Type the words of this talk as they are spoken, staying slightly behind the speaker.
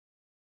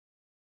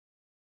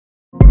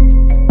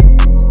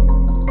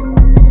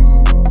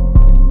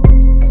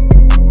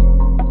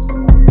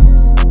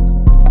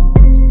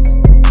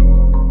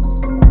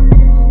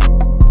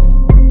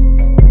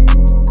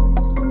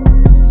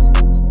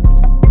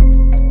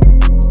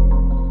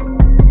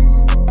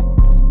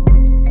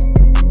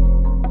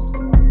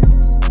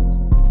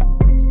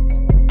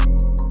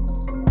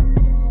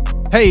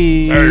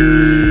Hey,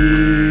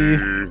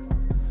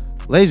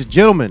 ladies and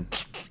gentlemen,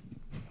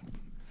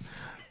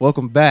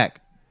 welcome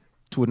back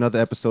to another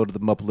episode of the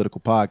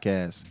MudPolitical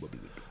podcast,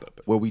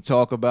 where we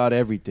talk about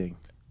everything,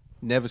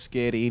 never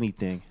scared of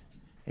anything,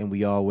 and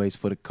we always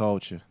for the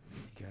culture.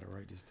 You got it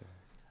right this time.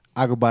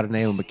 I go by the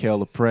name of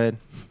Mikael LaPred.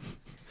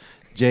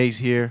 Jay's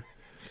here,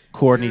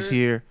 Courtney's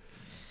here,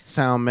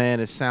 Sound Man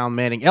is sound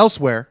manning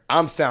elsewhere.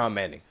 I'm sound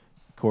manning.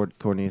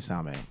 Courtney is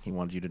sound manning. He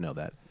wanted you to know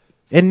that.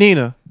 And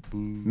Nina,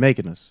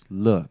 making us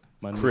look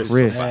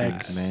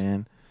crispy,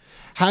 man.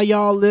 How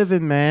y'all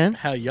living, man?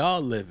 How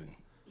y'all living?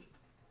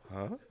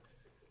 Huh?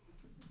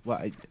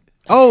 Well,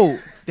 oh,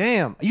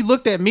 damn. You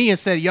looked at me and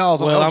said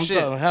y'all's Well, on I'm shit.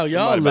 talking how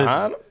y'all Somebody living.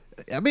 behind him?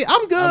 I mean,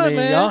 I'm good, I mean,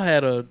 man. y'all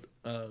had a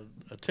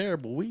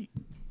terrible week.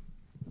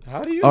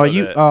 How do you Are know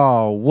you? that?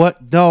 Oh,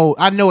 what? No,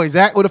 I know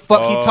exactly what the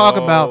fuck he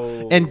talking about.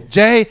 And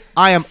Jay,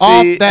 I am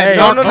off that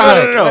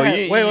narcotic. No.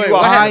 Wait, You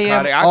are I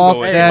am narcotic. off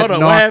go into that it. Hold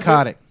on, what happened?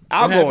 narcotic.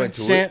 I'll What go happened?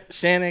 into it.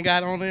 Shannon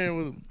got on there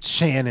with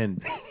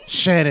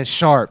Shannon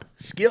Sharp.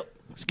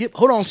 Skip.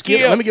 Hold on,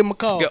 Skip. Let me give him a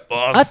call.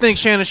 I think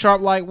Shannon Sharp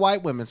like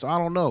white women, so I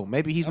don't know.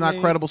 Maybe he's not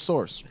mean, credible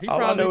source. He All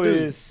I probably know do.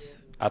 is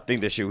I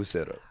think that shit was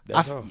set up.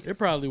 That's all. It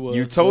probably was.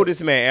 You told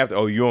this man after,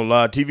 oh, you on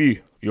live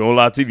TV. You on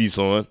live TV,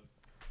 son.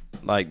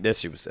 Like, that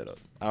shit was set up.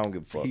 I don't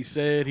give a fuck. He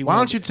said he. Why don't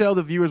wanted- you tell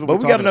the viewers what But we're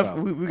we got talking enough.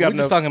 about? We We're got just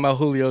enough. talking about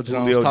Julio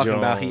Jones. talking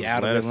about he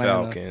out of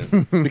Atlanta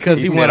Falcons. because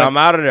he he said, wanna- I'm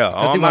out of there. he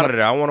I'm wanna- out of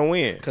there. I want to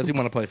win. because he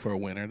want to play for a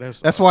winner.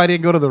 That's why I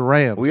didn't go to the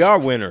Rams. We are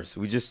winners.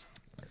 We just,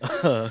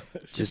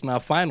 it's just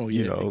not final yet.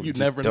 you know, you just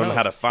never don't know know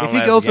how to finalize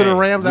If he goes to the game.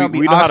 Rams, that would be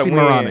we know how to win.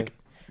 oxymoronic.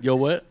 Yo,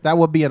 what? That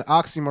would be an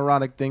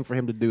oxymoronic thing for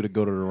him to do to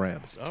go to the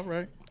Rams. All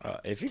right.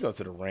 If he goes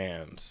to the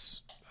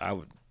Rams, I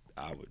would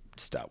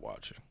stop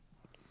watching.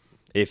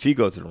 If he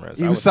goes to the Rams,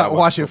 You I would stop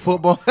watching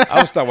football? I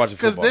would stop watching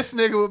Because football. this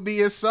nigga would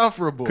be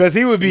insufferable. Because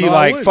he would be No, I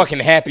like wouldn't. fucking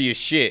happy as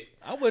shit.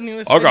 I wouldn't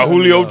even. Say I got nothing to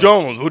Julio y'all.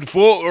 Jones. Who the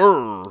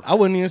fuck? I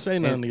wouldn't even say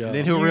nothing to y'all.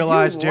 Then he'll You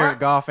realize right. Jared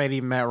Goff ain't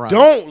even Matt Ryan.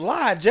 Don't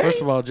lie, Jay.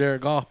 First of all,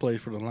 Jared Goff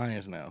plays for the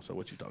Lions now. So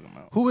what you talking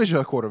about? Who is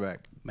your quarterback?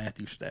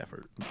 Matthew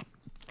Stafford.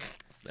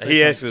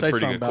 He actually say a pretty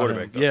something good about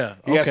quarterback, him. though. Yeah,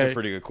 He actually okay. a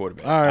pretty good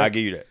quarterback. All right. I'll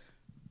give you that.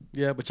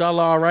 Yeah, but y'all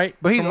all right?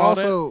 But he's from all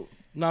also. that?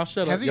 No,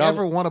 shut up. Has he Y'all-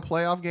 ever won a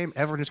playoff game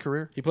ever in his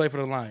career? He played for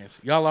the Lions.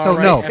 Y'all all So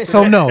right? no. after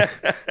So that?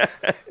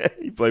 no.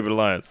 He played for the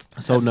Lions.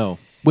 So no.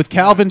 With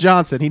Calvin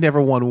Johnson, he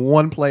never won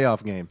one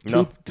playoff game.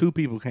 No. Two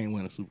people can't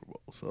win a Super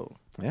Bowl. So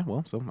Yeah,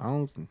 well, so I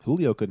don't.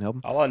 Julio couldn't help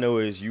him. All I know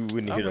is you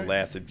wouldn't hear the right.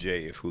 last of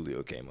Jay if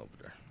Julio came over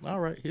there.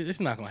 all right, it's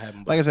not gonna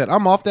happen. Like I said,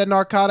 I'm off that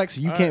narcotics.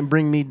 You All can't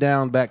bring me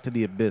down back to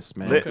the abyss,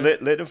 man. Let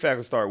them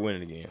Falcons start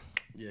winning again.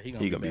 yeah, He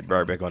gonna be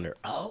right back on there.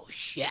 Oh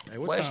shit! Hey,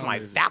 what Where's time my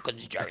is it?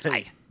 Falcons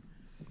jersey?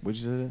 What'd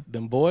you say?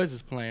 Them boys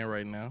is playing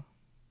right now.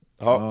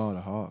 Hawks. Oh,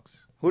 the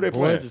Hawks. Who they Boys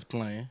playing? is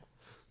playing.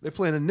 They're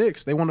playing the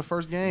Knicks. They won the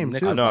first game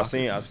too. I know. I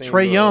seen.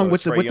 Trey Young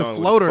with the Trae Young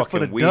floater for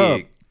the fucking dub.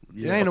 wig.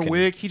 It ain't a Fucking-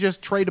 wig. He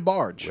just trade the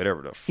barge.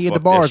 Whatever the He had fuck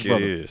the barge, that shit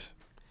brother. is.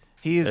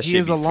 He is. That He shit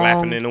is be a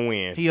flapping long. in the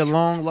wind. He a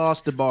long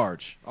lost the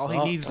barge. All he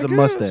Oh, needs is a okay.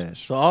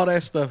 mustache. So all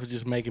that stuff is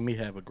just making me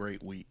have a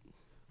great week.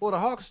 Well, the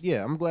Hawks.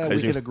 Yeah, I'm glad we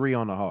 'Cause you- can agree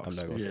on the I'm Hawks.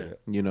 not gonna say Yeah. that.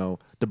 You know,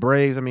 the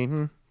Braves. I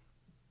mean,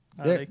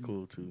 They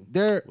cool too.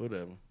 they're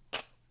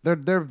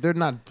Whatever. they're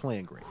not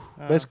playing great.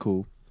 That's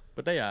cool.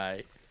 But they all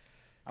right.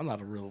 I'm not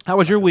a real. How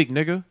was your week,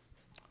 nigga?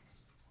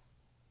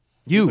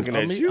 You. Looking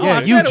at me? you. Oh, Yeah, I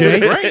you, said it Jay.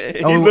 was great.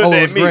 He Oh, looked it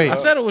at was me. great. I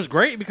said it was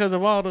great because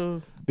of all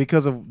the.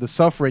 Because of the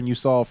suffering you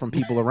saw from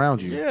people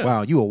around you. Yeah.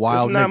 Wow, you a There's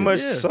wild not nigga. much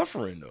Yeah.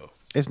 suffering though.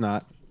 It's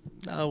not.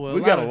 No, well,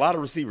 We got a lot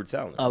of receiver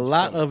talent. A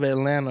lot of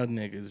Atlanta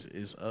niggas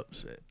is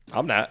upset.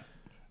 I'm not.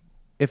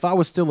 If I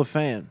was still a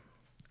fan,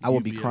 I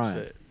would You be crying.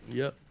 upset.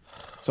 Yep.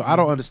 So I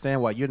don't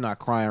understand why you're not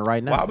crying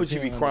right now. Why would you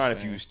be can't crying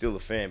if you understand. were still a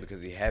fan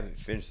because he haven't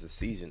finished the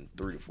season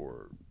 3 to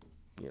 4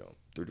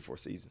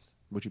 seasons?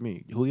 What you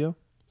mean, Julio?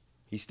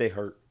 He stay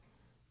hurt.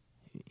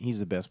 He's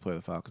the best player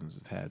the Falcons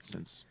have had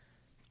since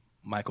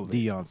Michael Vick.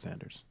 Deion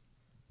Sanders.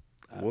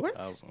 What?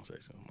 I was gonna say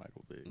something.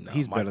 Michael Vick. No,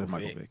 He's better than Michael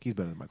Michael Vick. Vick. He's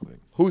better than Michael Vick.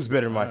 Who's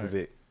better than Michael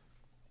Vick?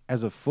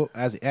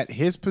 As at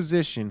his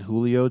position,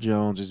 Julio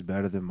Jones is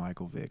better than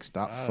Michael Vick.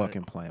 Stop All right.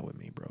 fucking playing with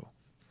me, bro.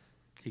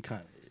 He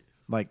kind of is.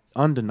 Like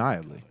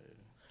undeniably.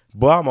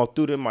 Boy, I'm gonna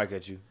throw that mic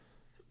at you.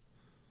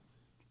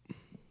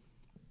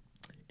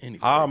 Anyway,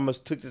 I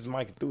almost took this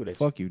mic and threw it at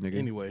you. Fuck you, nigga.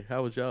 anyway,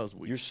 how was y'all's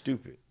week? You're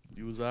stupid.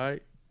 You was all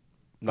right?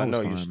 No, I was no,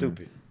 fine, you're man.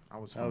 stupid. I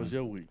was How was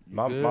your week? You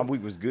My good?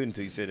 week was good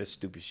until you said that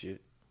stupid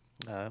shit.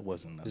 Nah, it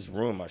wasn't nothing. Just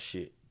ruined my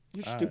shit.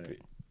 You're All stupid.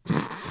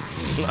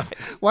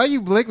 Why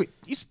you blink?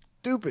 You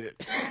stupid.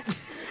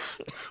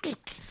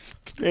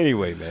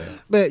 Anyway, man.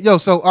 But yo,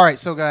 so all right,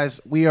 so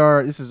guys,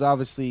 this is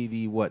obviously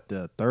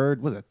the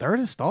third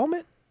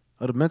installment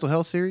of the mental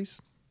health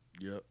series?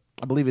 Yep.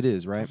 I believe it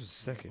is, right? That was the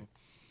second.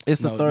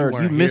 It's the No, you third. You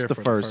weren't missed here the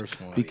for the first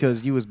first one.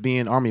 because you was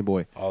being Army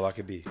boy. All I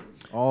could be.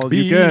 All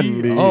you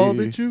can be. all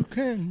that you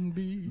can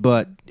be.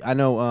 But I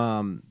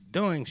know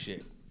Doing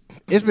shit.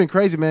 it's been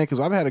crazy, man, because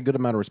I've had a good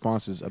amount of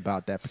responses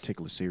about that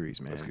particular series,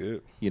 man. That's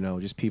good. You know,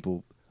 just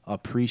people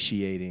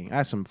appreciating. I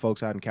had some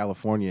folks out in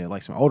California,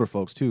 like some older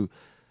folks too.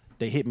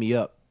 They hit me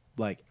up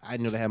like I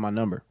knew they had my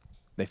number.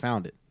 They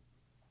found it,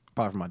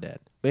 probably from my dad.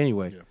 But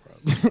anyway, Yeah,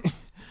 probably.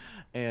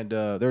 and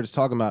they're just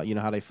talking about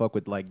how they fuck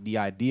with like the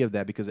idea of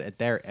that because at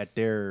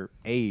their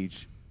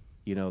age,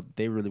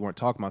 they really weren't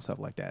talking about stuff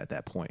like that at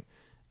that point.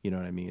 You know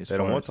what I mean? They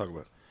don't want to talk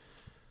about it.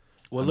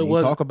 Well, it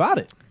was talk about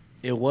it.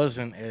 It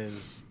wasn't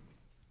as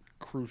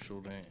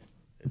crucial then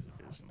as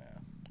it is now.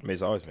 I mean,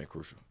 it's always been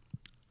crucial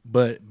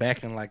But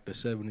back in like the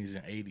 70s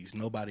and 80s,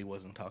 nobody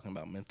wasn't talking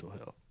about mental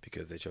health.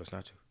 because they chose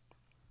not to.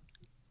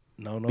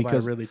 No, nobody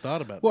Because- really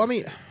thought about. Well, I that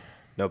mean, shit.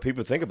 No,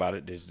 people think about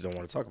it. They just don't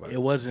want to talk about it.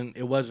 It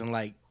wasn't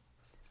like,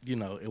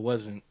 it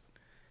wasn't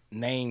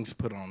names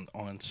put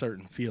on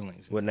certain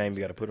feelings. What name you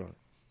got to put on it?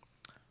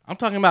 I'm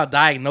talking about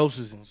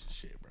diagnosis and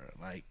shit, bro.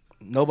 Like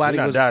nobody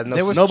You're not was diagnosed.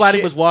 There was nobody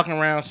shit- was walking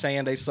around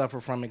saying they suffer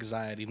from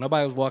anxiety.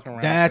 Nobody was walking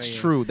around. that's saying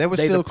true. They were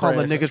still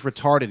calling depressed. niggas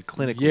retarded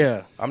clinically.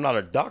 Yeah, I'm not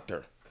a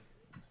doctor.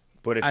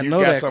 But if I you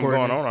know got that, something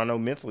Courtney. going on, I know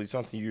mentally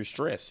something you're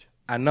stressed.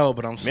 I know,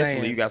 but I'm Mentally,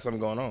 saying you got something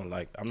going on.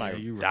 Like, I'm not Yeah,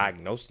 you right.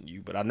 diagnosing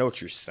you, but I know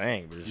what you're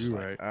saying. But it's just You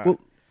like, right. Well,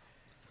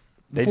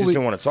 they before just we-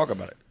 didn't want to talk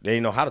about it. They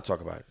didn't know how to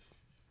talk about it.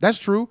 That's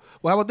true.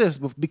 Well, how about this?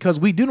 Because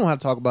we do know how to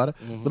talk about it.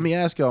 Mm-hmm. Let me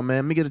ask y'all, man.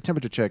 Let me get a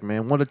temperature check,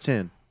 man. 1 to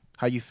 10.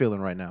 How you feeling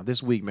right now?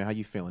 This week, man. How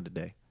you feeling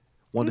today?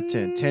 1 to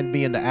 10. 10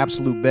 being the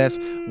absolute best.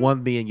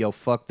 1 being, yo,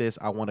 fuck this.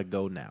 I want to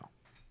go now.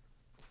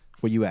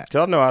 Where you at?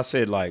 Y'all know I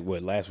said, like,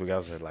 what, last week I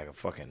was at, like, a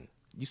fucking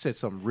You said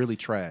something really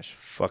trash.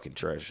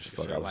 trash as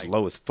fuck. said I was like-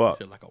 low as fuck.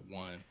 said like a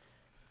 1.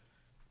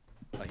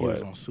 Like he was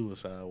But- on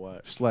suicide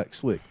watch.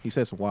 Slick. He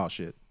said some wild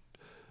shit.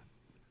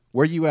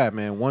 Where you at,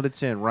 man? 1 to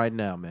 10 right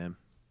now, man.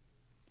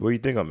 Where you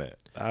think I'm at?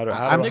 How do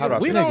I'm- I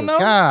we feel? don't know.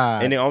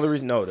 God. And the only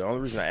reason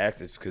I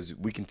asked is because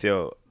we can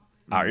tell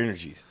our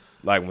energies.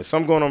 Like when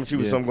something going on with you,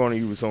 with Yeah. something going on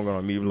with you, with something going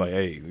on with me, we're like,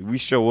 hey, we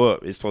show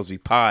up. It's supposed to be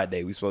pod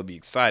day. We supposed to be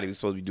excited. We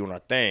supposed to be doing our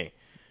thing.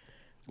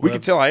 We Well,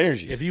 can tell our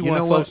energy. If you, You know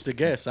want what? folks to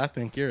guess, I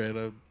think you're at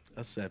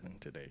a 7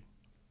 today.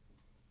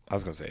 I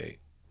was gonna say 8.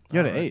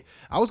 You're the 8.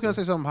 I was going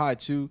to say something high,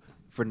 too,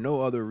 for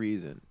no other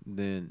reason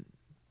than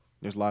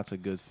there's lots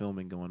of good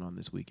filming going on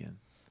this weekend.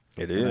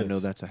 It And I is. know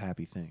that's a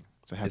happy thing.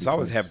 It's a happy It's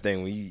always a place. happy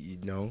thing when you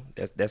know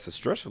that's a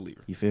stress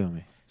reliever. You feel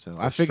me? So It's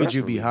I a figured stress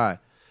you'd be reliever. high.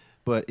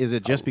 But is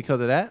it just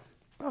because of that?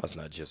 No, it's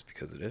not just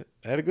because of that.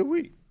 I had a good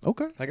week.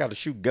 Okay. I got to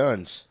shoot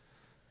guns.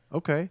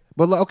 Okay.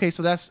 But okay,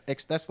 so that's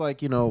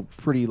like,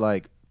 pretty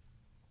like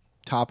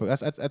top of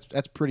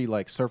that's pretty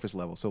like surface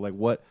level. So like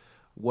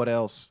what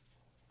else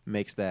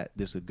makes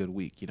this a good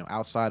week?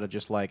 Outside of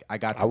just like I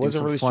got to I do wasn't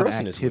some really fun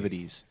stressing this week.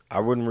 activities. I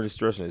wasn't really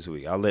stressing this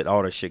week. I let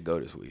all that shit go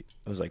this week.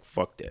 I was like,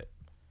 fuck that.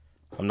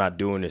 I'm not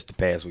doing this the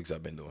past weeks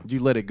I've been doing. Did you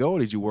let it go or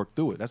did you work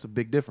through it? That's a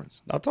big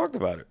difference. I talked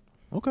about it.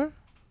 Okay.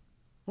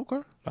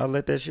 I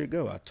let that shit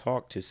go. I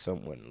talked to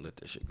someone and let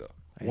that shit go.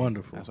 Hey,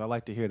 Wonderful. That's what I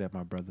like to hear that,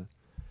 my brother.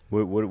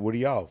 What are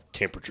y'all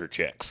temperature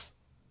checks?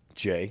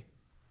 Jay?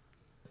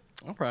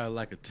 I'm probably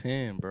like a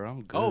 10, bro.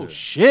 I'm good. Oh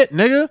shit,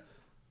 nigga.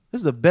 This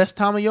is the best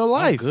time of your I'm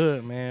life.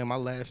 good, man. My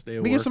last day of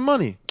Let me work. get some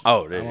money.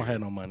 Oh, I there don't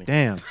have no money.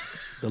 Damn.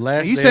 The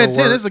last You day said of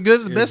 10. work It's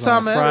the best is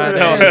on time ever.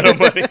 Friday. I don't have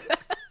no money.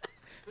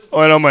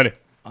 Oh, no money.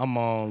 I'm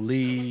on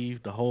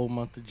leave the whole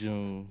month of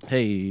June.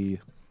 Hey.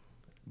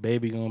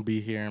 Baby gonna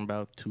be here in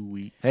about 2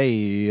 weeks.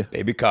 Hey.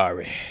 Baby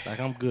Kari. Like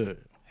I'm good.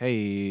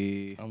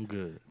 Hey. I'm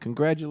good.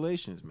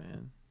 Congratulations,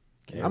 man.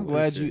 Yeah, I'm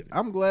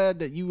glad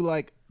that you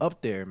like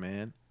up there,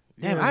 man.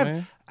 Damn, Yeah,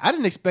 man. I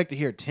didn't expect to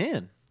hear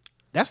 10.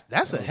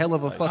 That's a hell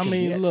of a I fucking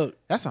mean, look,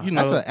 that's a you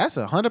know, that's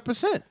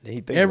 100%.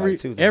 He think about it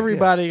too, like,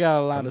 everybody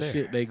got a lot I'm of there.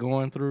 shit they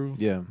going through.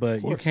 Yeah, but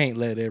of you course. can't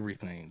let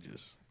everything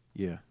just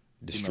Yeah.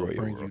 destroy your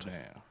bring world. you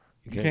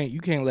down. can't?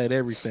 You can't let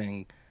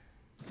everything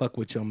fuck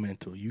with your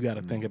mental. You got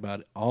to think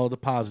about all the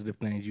positive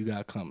things you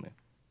got coming.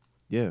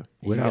 Yeah.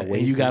 Without And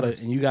you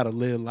wasting gotta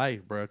live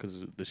life, bro, because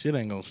the shit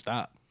ain't gonna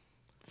stop.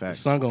 Facts.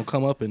 The sun gonna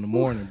come up in the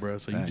morning, bro.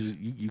 So Facts.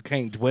 you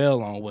can't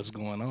dwell on what's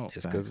going on.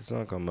 Just because the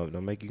sun come up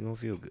don't make you gonna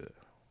feel good.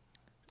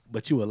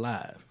 But you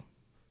alive,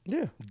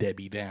 Yeah.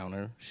 Debbie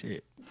Downer.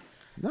 Shit.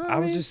 No, I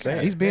was just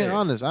saying. He's being Yeah.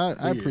 honest. I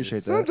Yeah. appreciate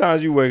that.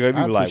 Sometimes you wake up,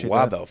 I you be like, appreciate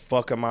why that. the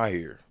fuck am I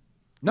here?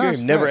 No, you it's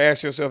ain't never facts.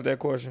 asked yourself that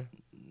question?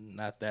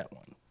 Not that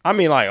one. I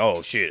mean, like,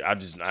 oh shit,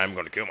 I'm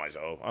gonna kill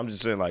myself. I'm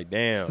just saying, like,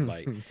 damn,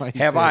 like, Why you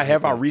have say it I like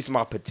have I that? reached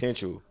my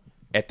potential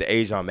at the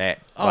age I'm at?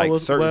 Oh, Like well,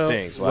 certain well,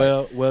 things,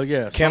 like, well,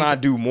 yeah. can I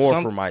do more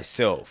some- for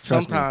myself?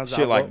 Trust me, Sometimes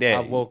shit like that.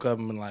 I woke up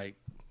and been like,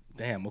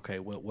 damn, okay,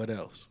 what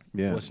else?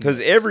 Yeah. What's Because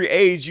next? every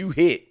age you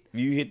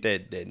hit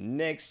that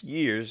next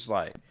year, it's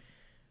like,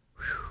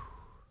 whew,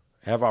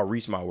 have I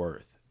reached my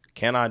worth?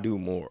 Can I do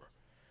more?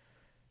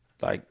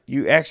 Like,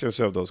 you ask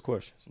yourself those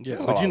questions. Yeah,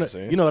 That's but all you I'm know,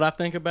 saying. you know what I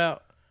think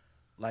about?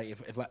 Like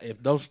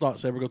if those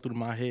thoughts ever go through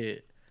my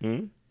head,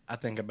 Hmm? I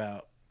think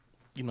about,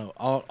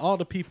 all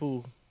the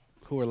people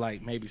who are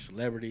like maybe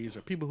celebrities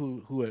or people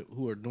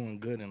who are doing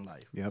good in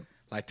life. Yep.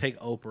 Like take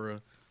Oprah,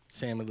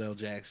 Samuel L.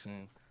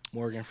 Jackson,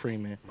 Morgan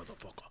Freeman.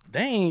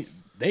 Motherfucker.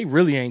 They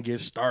really ain't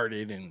get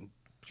started and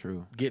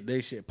True. get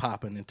their shit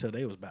popping until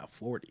they was about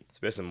 40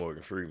 Especially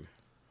Morgan Freeman.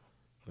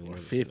 or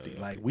 50.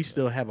 Like we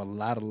still have a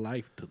lot of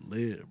life to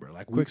live, bro.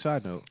 Like Quick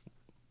side note.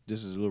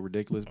 this is a little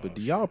ridiculous, but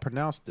do y'all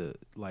pronounce the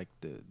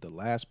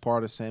last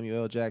part of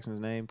Samuel L. Jackson's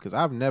name? Because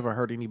I've never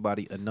heard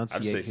anybody I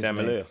enunciate just say his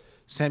Samuel name. L.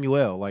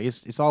 Samuel, like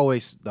it's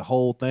always the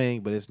whole thing,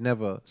 but it's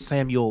never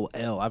Samuel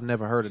L. I've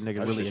never heard a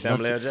nigga I really just say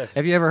Samuel L. enunciate. Jackson.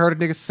 Have you ever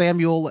heard a nigga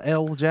Samuel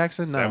L.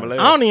 Jackson? No. Samuel L.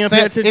 I don't even pay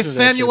attention It's to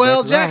that Samuel shit, L.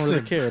 bro, 'cause I don't Jackson.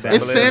 really care about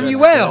It's it.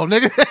 Samuel,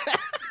 nigga.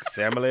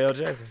 Samuel L.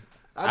 Jackson.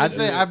 I just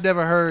say I've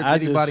never heard I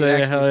just anybody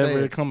say actually however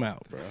say it come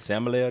out, bro.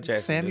 Samuel L.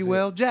 Jackson.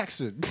 Samuel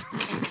Jackson. That's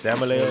it.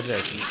 Samuel L.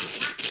 Jackson.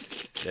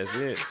 That's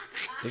it.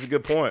 That's a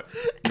good point.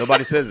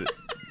 Nobody says it.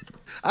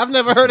 I've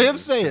never heard him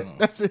say it.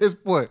 That's his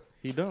point.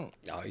 He don't.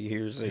 All you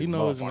hear is say He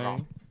knows his motherfucker.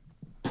 name.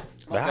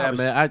 But how Yeah, was-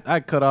 man, I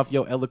cut off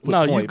your eloquent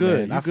No, point, you good.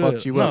 man. You I good.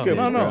 fucked you no, up. No,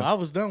 man, no, bro. I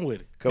was done with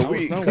it. Cause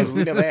we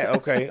never had.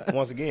 Okay,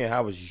 once again,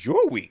 how was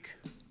your week?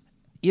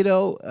 You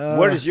know,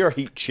 What is your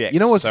heat check? You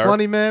know what's sir?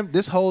 funny, man?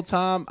 This whole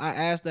time I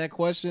asked that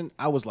question,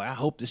 I was like, I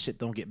hope this shit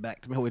don't get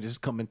back to me. We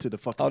just come into the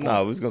fucking. Oh point.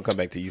 no, we was gonna come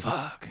back to you.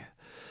 Fuck.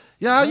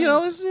 Yeah,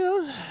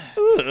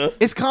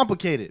 it's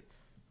complicated.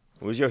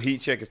 Was your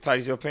heat check as tight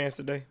as your pants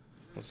today?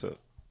 What's up?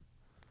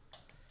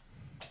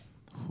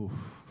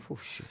 Oh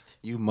shit!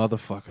 You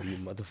motherfucker. You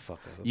motherfucker.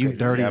 You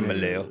dirty Samuel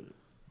nigga. L.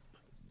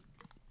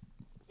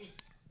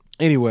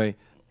 Anyway,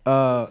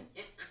 I'm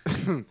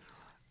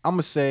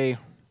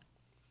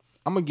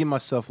gonna give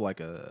myself like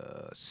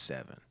a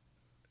 7.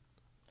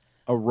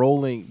 A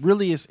rolling,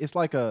 really, it's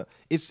like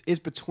it's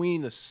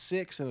between a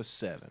 6 and a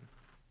 7.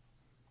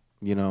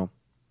 You know,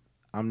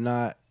 I'm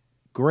not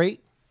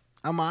great.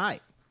 I'm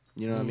alright.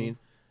 You know what I mean?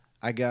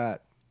 I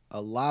got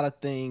a lot of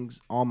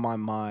things on my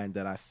mind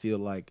that I feel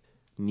like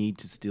need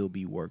to still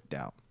be worked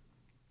out.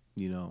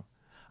 You know,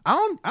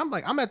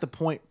 I'm at the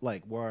point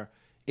like where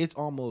it's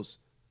almost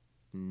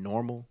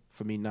normal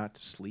for me not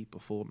to sleep a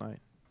full night.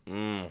 You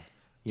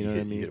know what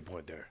I mean? You hit a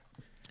point there.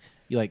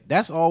 Like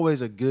that's always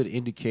a good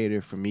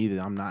indicator for me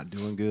that I'm not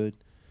doing good,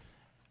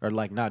 or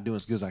like not doing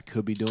as good as I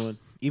could be doing.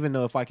 Even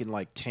though if I can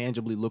like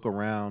tangibly look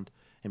around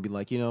and be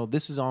like, you know,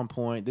 this is on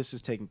point, this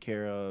is taken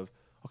care of.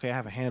 Okay, I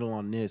have a handle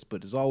on this,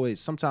 but there's always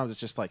sometimes it's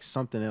just like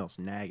something else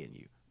nagging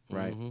you,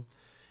 right?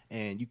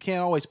 And you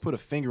can't always put a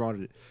finger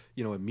on it,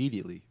 you know,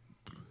 immediately.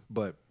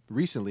 But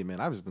recently, man,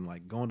 I've just been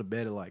like going to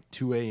bed at like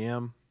 2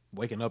 a.m.,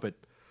 waking up at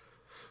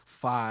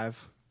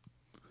 5.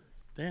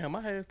 Damn,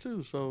 I have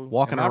too. So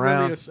Walking am I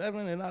around. really a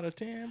 7 and not a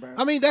 10, bro?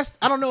 I mean,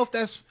 I don't know if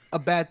that's a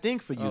bad thing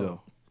for you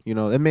though. You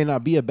know, it may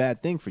not be a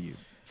bad thing for you.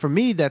 For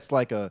me, that's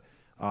like because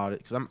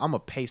I'm a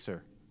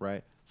pacer,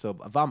 right? So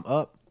if I'm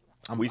up,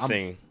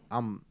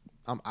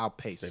 I'll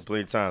pace. There's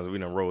plenty of times we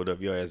done rolled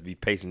up, your ass be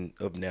pacing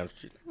up and down the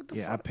street. What the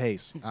Yeah, fuck? I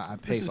pace. I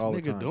pace this all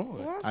the nigga time.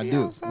 doing? Why is I he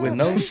do. outside With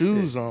no pacing?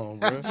 shoes on,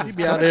 bro. He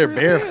be out there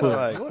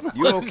barefoot. Like,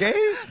 you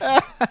okay?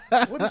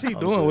 What is he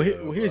doing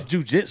with his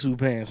jujitsu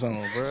pants on,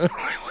 bro?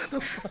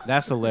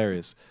 That's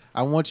hilarious.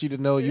 I want you to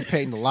know you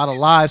painting a lot of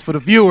lies for the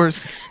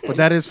viewers, but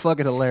that is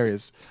fucking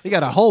hilarious. He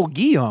got a whole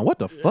gi on. What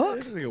the fuck?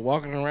 This nigga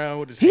walking around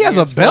with his He has a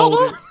hands belt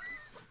folded. on?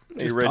 He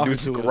Just ready to do talking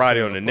some to karate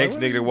himself. on the next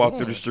What nigga is that he walk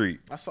doing? through the street.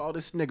 I saw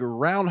this nigga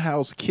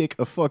roundhouse kick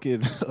a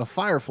fucking a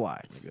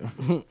firefly.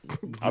 Nigga.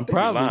 I'm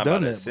probably lying done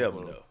about that seven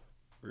before. though.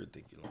 Really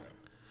think you lying.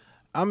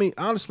 I mean,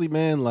 honestly,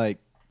 man, like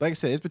I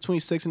said, it's between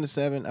 6 and a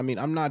 7. I mean,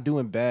 I'm not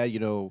doing bad, you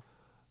know.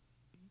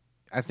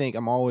 I think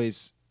I'm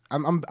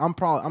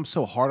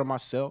so hard on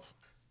myself,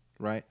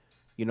 right?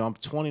 You know, I'm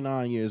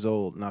 29 years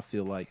old, and I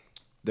feel like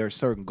there are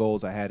certain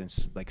goals I had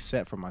like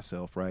set for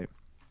myself, right?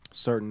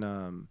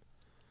 Certain,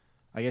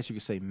 I guess you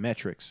could say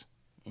metrics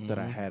that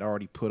I had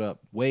already put up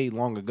way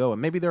long ago,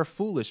 and maybe they're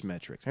foolish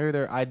metrics, maybe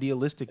they're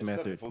idealistic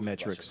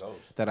metrics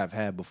that I've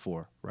had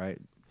before, right?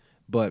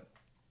 But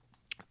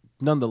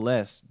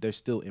nonetheless, they're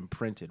still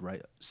imprinted,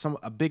 right?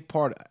 A big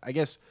part, I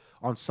guess,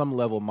 on some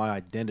level, my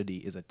identity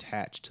is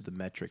attached to the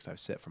metrics I've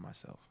set for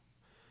myself.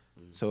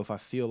 So if I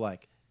feel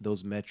like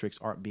those metrics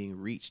aren't being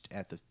reached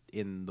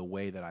in the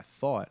way that I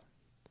thought,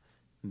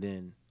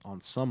 then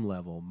on some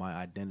level, my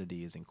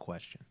identity is in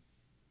question.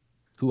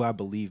 Who I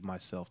believe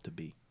myself to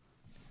be,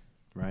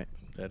 right?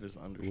 That is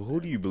Well, understandable.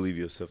 who do you believe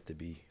yourself to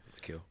be,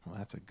 Kill? Well,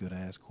 that's a good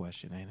ass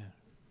question, ain't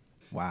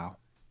it? Wow.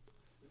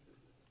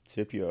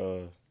 Tip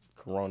your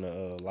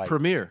Corona light.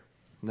 Premiere.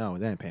 No,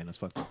 they ain't paying us.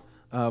 Fuck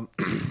them.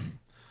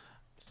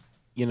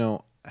 You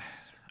know,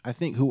 I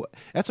think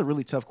that's a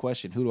really tough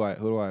question. Who do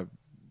I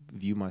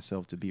view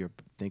myself to be or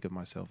think of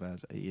myself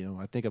as? You know,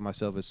 I think of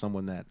myself as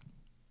someone that.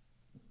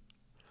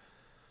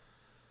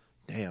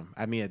 Damn.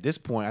 I mean, at this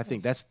point, I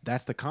think that's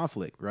the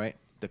conflict, right?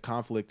 The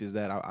conflict is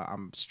that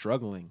I'm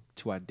struggling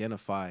to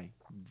identify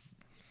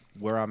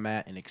where I'm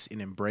at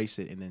and embrace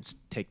it, and then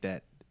take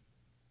that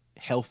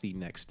healthy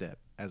next step,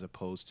 as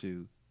opposed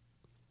to,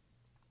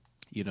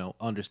 you know,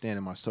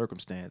 understanding my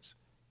circumstance.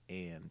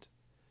 And,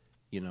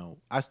 you know,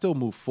 I still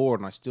move forward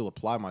and I still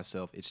apply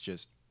myself. It's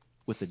just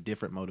with a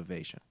different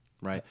motivation,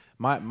 right?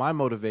 My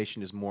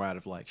motivation is more out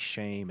of like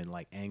shame and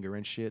like anger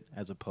and shit,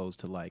 as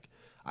opposed to like,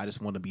 I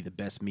just want to be the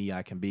best me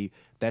I can be.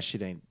 That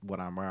shit ain't where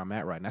I'm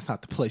at right now. That's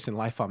not the place in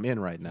life I'm in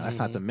right now. That's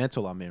not the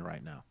mental I'm in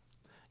right now.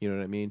 You know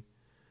what I mean?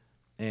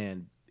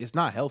 And it's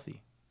not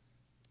healthy,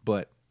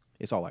 but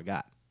it's all I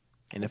got.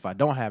 And if I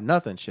don't have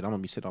nothing, shit, I'm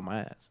gonna be sitting on my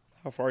ass.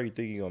 How far you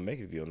think you're gonna make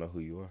it if you don't know who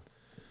you are?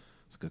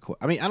 It's a good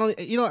question. I mean, I don't.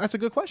 You know, that's a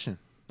good question.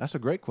 That's a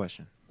great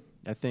question.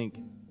 I think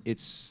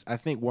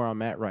where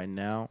I'm at right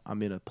now,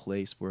 I'm in a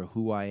place where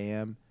who I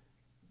am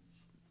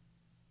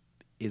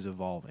is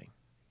evolving,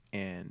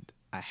 and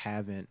I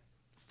haven't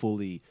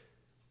fully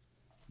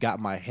got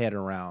my head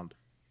around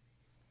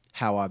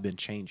how I've been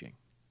changing.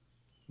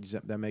 Does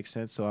that make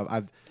sense? So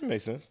That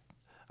makes sense.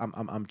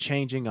 I'm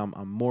changing. I'm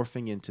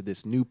morphing into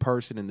this new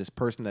person, and this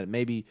person that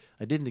maybe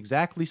I didn't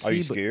exactly see. Are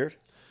you but scared?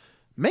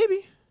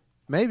 Maybe,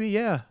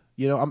 yeah.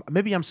 You know,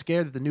 maybe I'm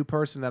scared that the new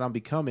person that I'm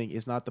becoming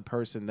is not the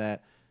person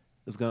that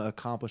is going to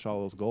accomplish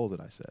all those goals that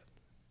I set.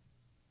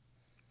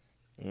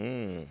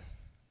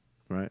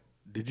 Right?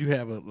 Did you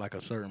have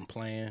a certain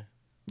plan?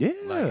 Yeah.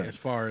 Like as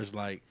far as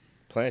like,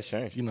 Plans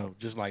change. you know,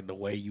 just like the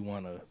way you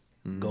want to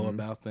go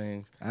about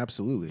things.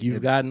 Absolutely.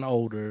 You've gotten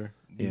older.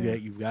 Yeah.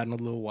 You've gotten a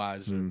little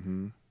wiser.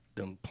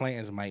 Them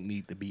plans might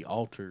need to be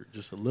altered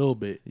just a little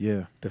bit.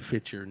 Yeah. To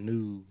fit your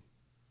new,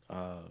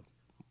 I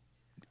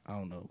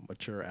don't know,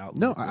 mature outlook.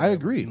 No, I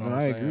agree. You know No, what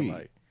I I'm saying? agree.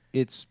 Like,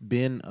 It's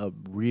been a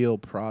real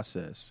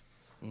process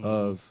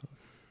of.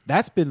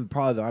 That's been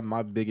probably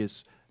my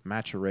biggest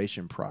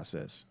maturation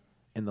process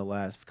in the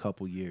last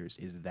couple years.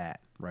 Is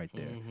that right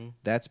there?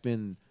 That's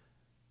been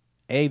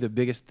the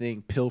biggest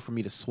pill for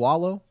me to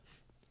swallow,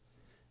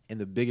 and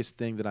the biggest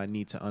thing that I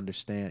need to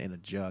understand and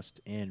adjust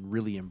and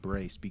really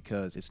embrace,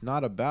 because it's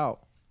not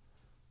about.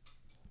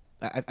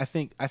 I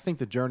think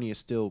the journey is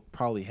still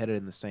probably headed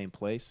in the same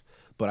place,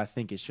 but I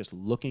think it's just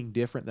looking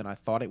different than I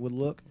thought it would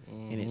look,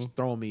 and it's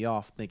throwing me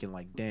off, thinking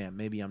like, damn,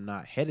 maybe I'm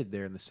not headed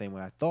there in the same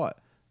way I thought,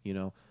 you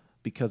know,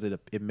 because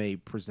it may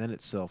present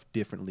itself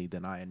differently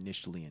than I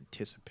initially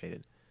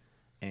anticipated.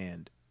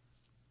 And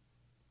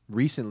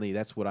recently,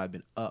 that's what I've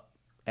been up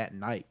at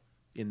night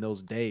in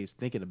those days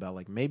thinking about,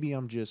 like, maybe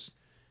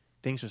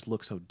things just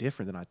look so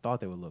different than I thought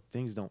they would look.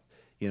 Things don't,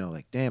 you know,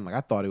 like, damn, like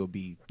I thought it would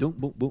be boom,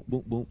 boom, boom,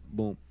 boom, boom,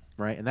 boom,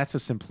 right? And that's a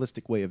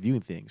simplistic way of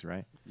viewing things,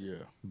 right? yeah.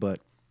 But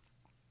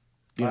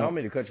I don't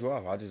mean to cut you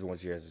off. I just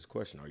want you to ask this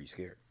question. Are you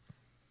scared?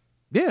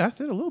 yeah, I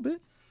said a little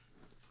bit.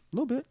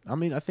 I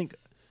mean, I think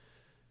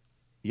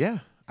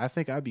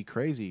I'd be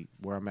crazy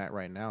where I'm at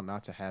right now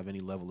not to have any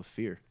level of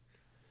fear.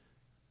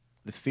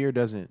 The fear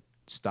doesn't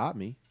stop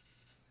me,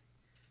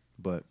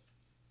 but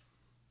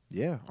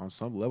yeah, on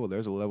some level,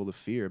 there's a level of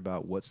fear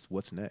about what's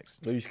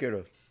next. What are you scared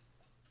of?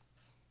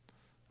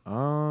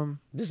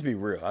 Just be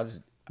real.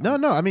 No.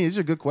 I mean, these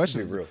are good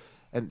questions. Be real.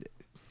 And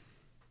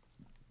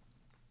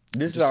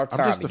This is our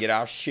time to get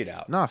our shit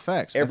out. nah,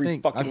 facts. Every I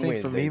think fucking for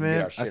Wednesday, me, we man,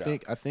 get our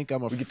shit I think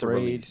I'm We get to afraid.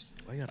 release.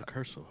 Why you gotta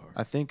curse so hard?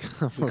 I think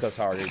We cuss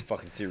hard. They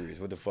fucking serious.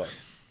 What the fuck?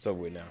 It's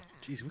over with now.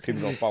 Jeez, we People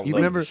can't gonna fall in You love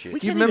remember? with this shit. We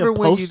You can't remember even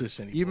when post you? this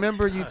anymore. You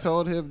remember you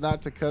told him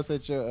not to cuss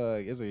at your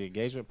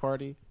engagement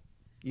party?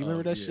 You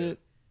remember that yeah. shit?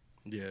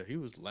 Yeah, he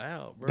was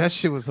loud, bro. That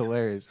shit was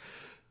hilarious.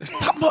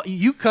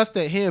 You cussed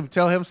at him.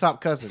 Tell him stop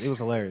cussing. It was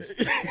hilarious.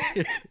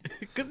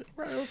 Cause,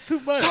 bro, it was too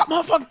much. Stop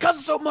motherfucking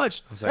cussing so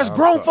much. sorry, There's I'm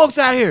grown sorry. folks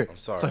out here. I'm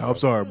sorry, It's like, bro. I'm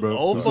sorry, bro.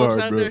 Old I'm folks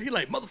sorry, out bro. there, he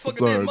like motherfucker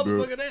sorry, that, bro.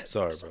 motherfucker that.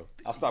 Sorry, bro.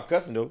 I stopped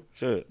cussing though.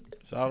 Shit.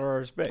 Shout out our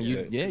respect.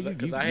 You man.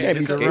 Cause I can't had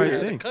be to scared.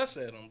 I had to cuss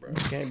at him, bro. You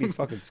can't be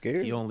fucking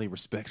scared. He only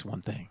respects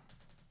one thing.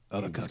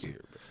 Other Can't be cussing.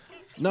 scared,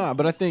 bro. No,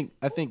 but I think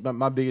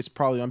my biggest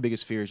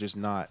fear is just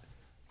not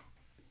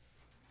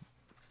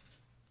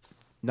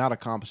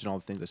accomplishing all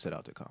the things I set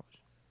out to accomplish.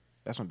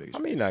 That's my biggest. I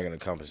mean, you're not gonna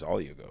accomplish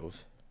all your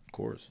goals, of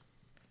course.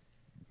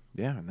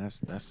 Yeah, and that's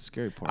the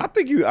scary part.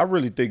 I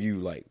really think you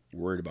like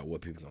worried about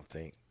what people gonna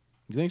think.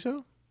 You think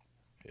so?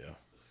 Yeah.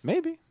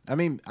 Maybe. I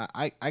mean,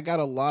 I got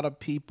a lot of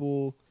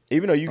people.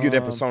 Even though you get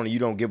that persona, you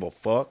don't give a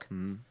fuck.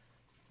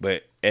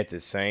 But at the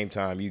same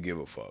time, you give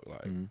a fuck.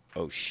 Like,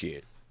 oh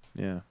shit.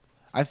 Yeah,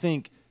 I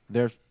think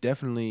there's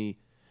definitely.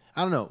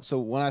 I don't know. So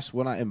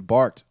when I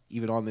embarked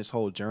even on this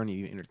whole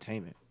journey of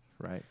entertainment,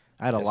 right?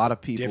 I had a lot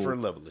of people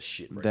Different level of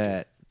shit. Right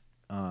that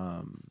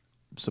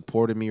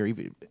supported me, or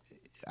even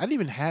I didn't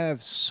even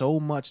have so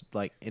much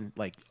like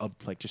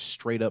just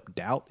straight up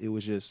doubt. It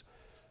was just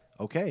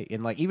okay,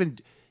 and like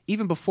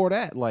even before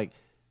that, like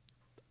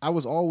I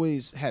was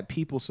always had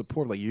people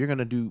support. Like, you're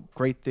gonna do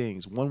great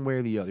things one way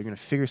or the other. You're gonna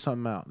figure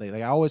something out.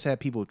 I always had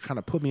people trying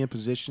to put me in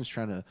positions,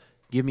 trying to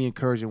give me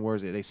encouraging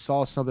words. They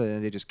saw something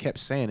and they just kept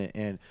saying it.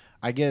 And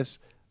I guess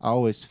I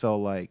always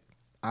felt like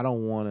I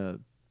don't want to.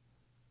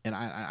 And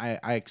I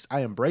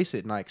embrace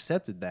it and I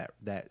accepted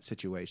that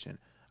situation.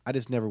 I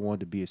just never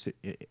wanted to be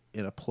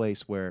in a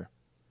place where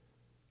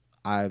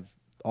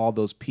all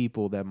those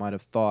people that might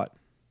have thought,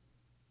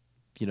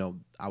 you know,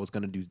 I was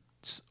gonna do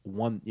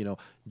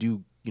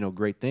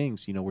great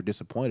things, you know, were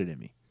disappointed in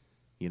me.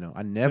 You know,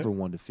 I never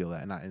wanted to feel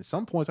that. And at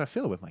some points I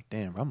feel it, but I'm like,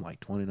 damn, I'm like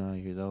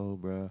 29 years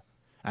old, bro.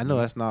 I know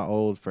that's not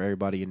old for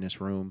everybody in this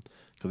room,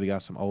 because we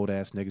got some old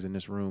ass niggas in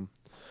this room.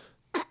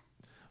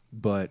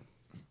 But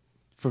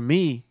for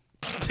me,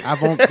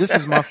 this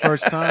is my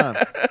first time.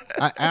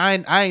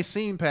 I ain't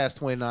seen past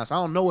 29, so I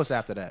don't know what's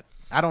after that.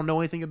 I don't know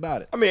anything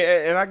about it. I mean,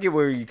 and I get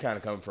where you kind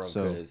of come from,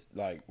 So- because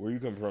like where you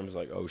come from is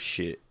like, oh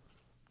shit,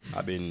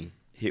 I've been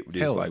hit with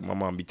this. Hell. Like my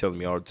mom be telling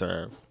me all the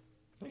time.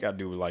 I got to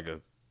do with like a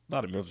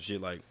lot of mental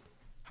shit. Like,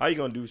 how you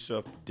gonna do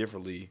stuff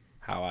differently?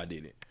 How I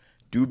did it?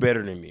 Do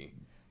better than me.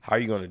 How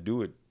you gonna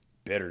do it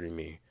better than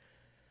me?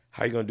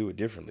 How you gonna do it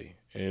differently?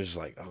 And it's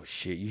like, oh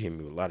shit, you hit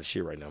me with a lot of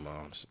shit right now,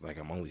 Mom. Like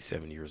I'm only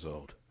 7 years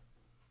old.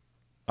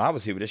 I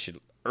was hit with this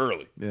shit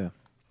early. Yeah.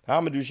 How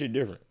I'm gonna do shit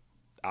different?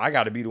 I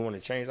got to be the one to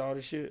change all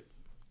this shit.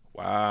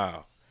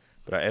 Wow.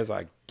 But as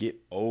I get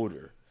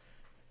older,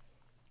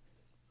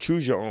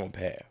 choose your own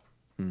path.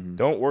 Mm-hmm.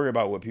 Don't worry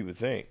about what people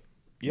think.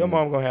 Your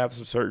mom gonna have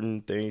some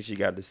certain things she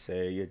got to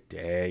say. Your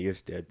dad, your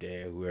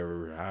stepdad,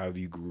 whoever, however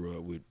you grew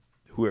up with,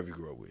 whoever you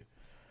grew up with.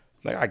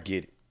 Like I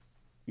get it.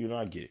 You know,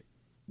 I get it.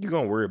 You're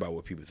gonna worry about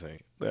what people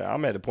think. But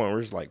I'm at the point where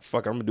it's like,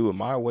 fuck, I'm gonna do it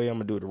my way. I'm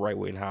gonna do it the right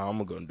way, and how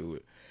I'm gonna do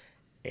it.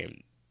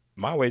 And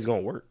my way's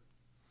gonna work.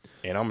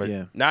 And I'm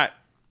gonna not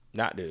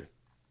to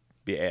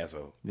be an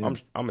asshole. Yeah. I'm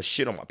gonna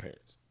shit on my parents.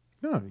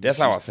 No, that's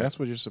how I think. That's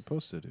what you're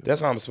supposed to do.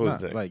 That's how I'm supposed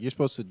to think. Like you're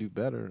supposed to do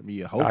better. I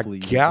mean, hopefully,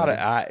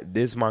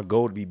 this is my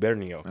goal to be better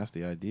than y'all. That's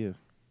the idea.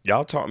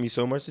 Y'all taught me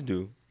so much to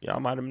do.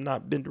 Y'all might have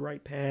not been the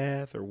right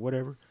path or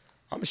whatever.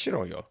 I'm gonna shit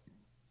on y'all.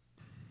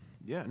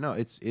 Yeah, no,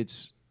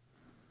 it's.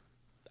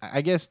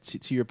 I guess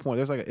to your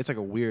point, it's like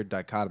a weird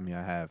dichotomy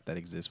I have that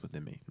exists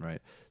within me, right?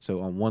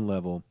 So on one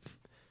level,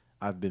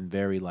 I've been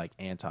very like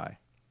anti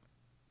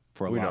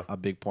for a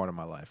big part of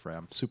my life, right?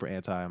 I'm super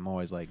anti. I'm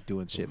always like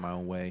doing shit my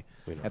own way.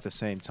 At the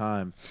same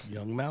time,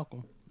 young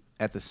Malcolm.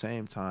 At the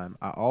same time,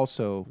 I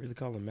also really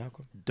call him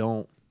Malcolm.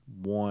 Don't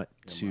want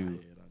to.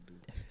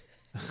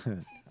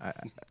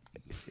 At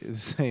the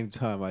same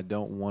time, I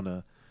don't want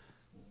to.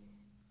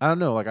 I don't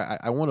know. Like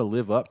I want to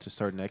live up to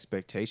certain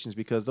expectations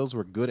because those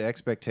were good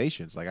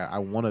expectations. Like I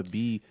want to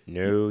be.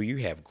 No, you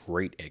have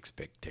great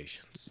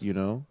expectations. You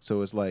know,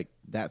 so it's like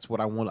that's what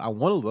I want. I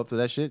want to live up to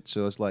that shit.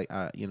 So it's like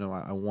I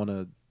want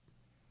to.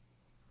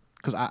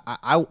 Because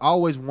I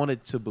always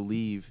wanted to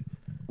believe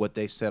what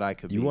they said I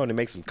could be. You want to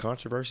make some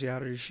controversy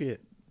out of this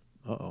shit?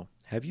 Uh-oh.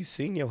 Have you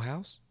seen your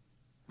house?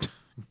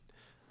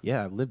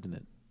 Yeah, I've lived in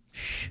it.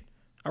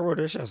 I wrote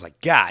that shit. I was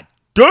like, God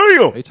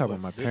damn. They talking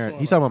about my parents.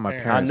 He's talking about my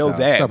parents. I know house.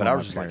 that, but I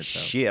was just like,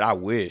 shit, I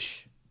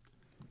wish.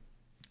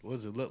 What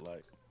does it look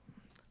like?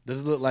 Does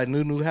it look like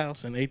new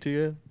house in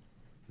ATL?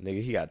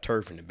 Nigga, he got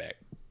turf in the back.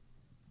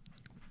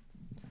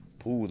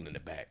 Pool in the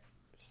back.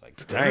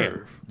 Like,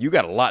 damn, you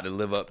got a lot to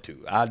live up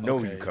to. I know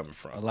where you coming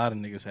from. A lot of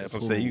niggas have pools.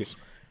 I'm saying.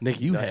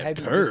 Nigga, you have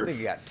turf. This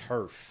nigga got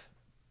turf.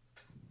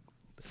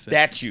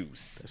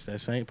 Statues. That's that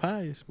St.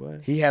 Pius,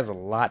 boy. He has a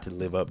lot to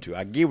live up to.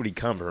 I get what he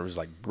coming from. It's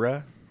like,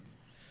 bruh,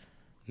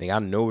 nigga, I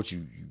know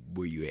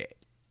where you at.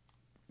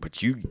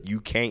 But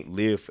you can't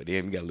live for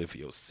them. You got to live for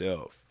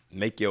yourself.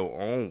 Make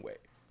your own way.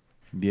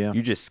 Yeah.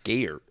 You just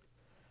scared.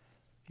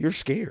 You're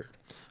scared.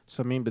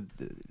 So, I mean, but,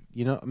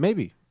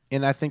 maybe.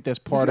 And I think that's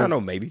part of.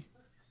 No, maybe.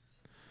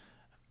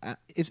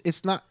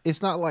 It's not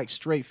like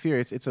straight fear.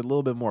 It's a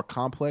little bit more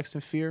complex than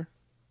fear.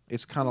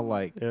 It's kind of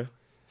like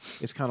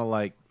it's kind of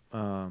like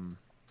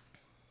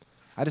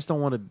I just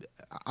don't want to.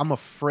 I'm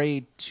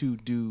afraid to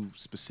do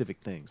specific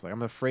things. Like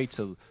I'm afraid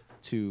to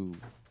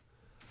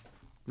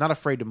not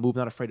afraid to move,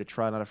 not afraid to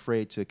try, not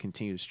afraid to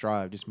continue to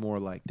strive. Just more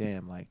like,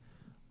 damn, like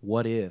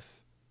what if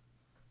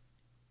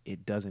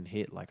it doesn't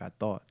hit like I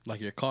thought? Like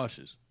you're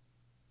cautious.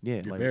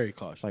 Yeah, you're very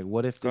cautious. Like,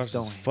 what if this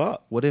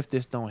What if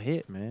this don't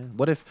hit, man?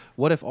 What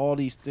if all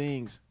these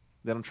things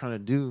that I'm trying to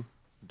do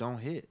don't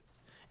hit,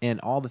 and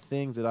all the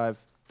things that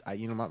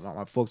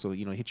my folks will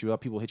hit you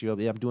up. People hit you up.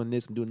 Yeah, I'm doing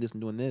this. I'm doing this.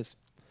 I'm doing this.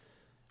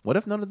 What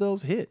if none of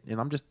those hit,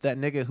 and I'm just that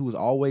nigga who's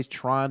always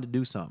trying to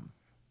do something?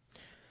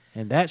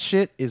 And that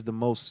shit is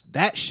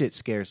that shit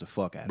scares the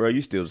fuck out of me. Bro,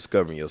 you still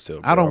discovering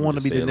yourself. Bro. I don't want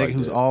to be the nigga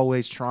who's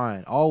always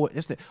trying.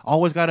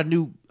 Always got a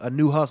new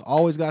hustle.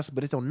 Always got,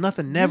 but it's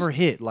nothing never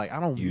hit. Like I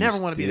don't never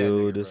want to be that nigga.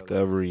 Still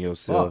discovering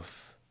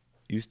yourself.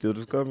 You still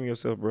discovering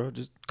yourself, bro.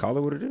 Just call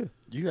it what it is.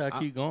 You gotta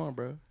keep going,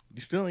 bro.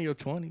 You still in your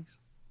 20s.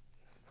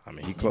 I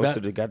mean, you close to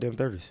the goddamn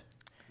 30s.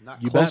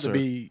 You about to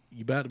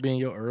be in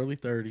your early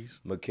 30s.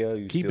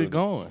 Mikhail, keep it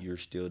going. You're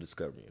still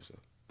discovering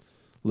yourself.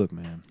 Look,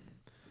 man.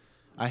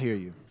 I hear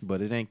you,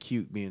 but it ain't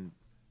cute being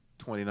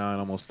 29,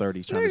 almost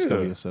 30, trying to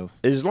discover yourself.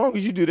 As long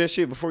as you do that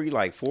shit before you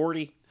like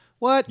 40,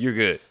 what? You're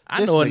good.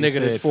 I know a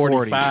nigga that's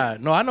 45.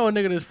 40. No, I know a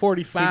nigga that's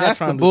 45. See, that's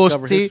the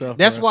bullshit.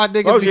 That's why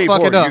niggas be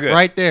fucking up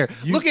right there.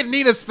 Look at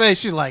Nina's face.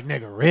 She's like,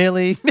 nigga,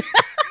 really?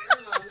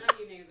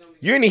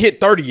 You ain't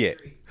hit 30 yet.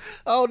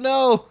 Oh,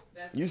 no.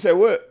 You said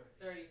what?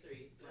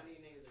 33. None of you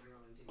niggas are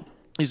growing to you.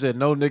 He said,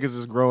 no niggas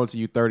is growing to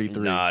you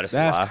 33. Nah, that's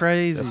a lie.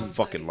 Crazy. That's a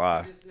fucking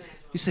lie.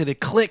 He said it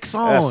clicks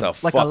on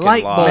like a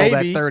light bulb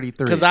lie. at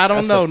 33. Because I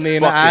don't know,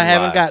 Nina. I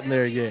haven't gotten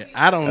there yet.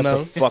 I don't know.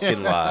 That's a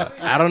fucking lie.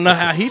 I don't know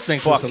how he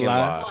thinks it's a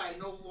lie.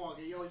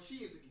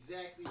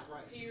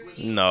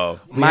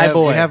 No. My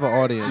boy. We have an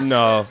audience.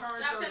 No.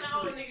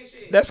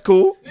 That's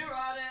cool.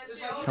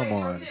 Come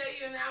on.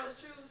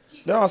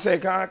 No, I'm saying,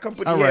 come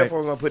put the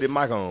headphones on, put the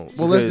mic on.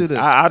 Well, let's do this.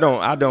 I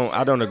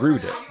don't agree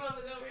with that.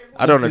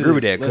 I don't do agree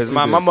with this. that Let's because do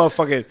my this.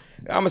 motherfucking.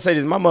 I'm gonna say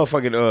this. My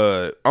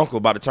motherfucking uncle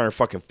about to turn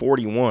fucking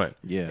 41.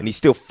 Yeah. And he's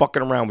still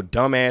fucking around with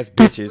dumbass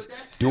bitches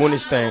doing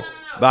this thing.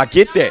 But I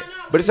get that.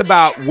 But it's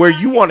about where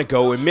you want to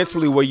go and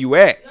mentally where you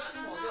at.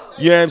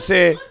 You know what I'm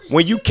saying?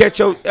 When you catch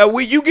your,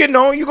 when you getting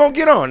on, you gonna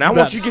get on. I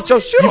want you to get your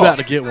shit You off. got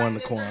to get one in the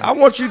corner. I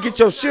want you to get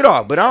your shit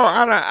off. But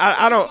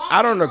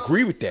I don't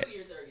agree with that.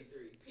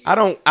 I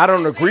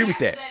don't agree with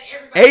that.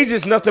 Age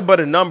is nothing but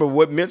a number.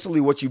 What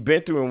you've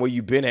been through and where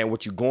you've been at, and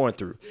what you're going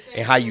through,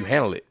 and how you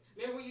handle it.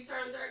 Remember when you turn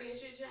 30 and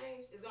shit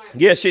changed? It's gonna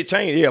Yeah, shit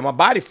changed. Yeah, my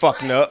body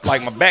fucking up,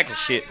 like my back and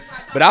shit.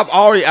 But I've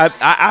already,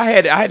 I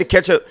had to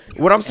catch up.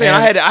 What I'm saying,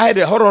 I had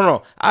to hold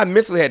on. I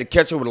mentally had to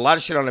catch up with a lot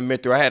of shit on the been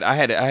through. I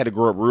had to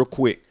grow up real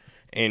quick,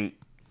 and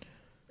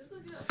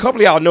a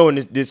couple of y'all know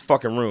in this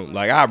fucking room,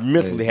 like I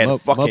mentally had to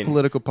fucking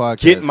MudPolitical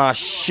podcast. get my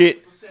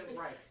shit.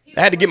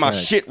 I had to get my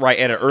shit right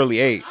at an early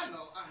age.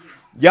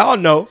 Y'all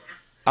know.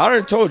 I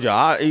already told y'all.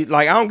 I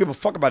don't give a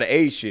fuck about the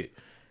age shit.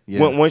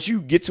 Yeah. Once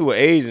you get to an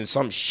age and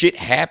some shit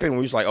happen,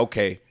 we're just like,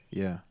 okay,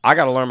 Yeah. I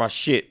gotta learn my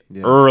shit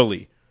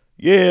early.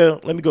 Yeah,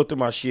 let me go through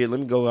my shit. Let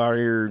me go out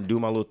here and do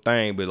my little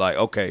thing. But like,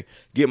 okay,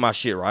 get my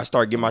shit right. I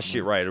start getting my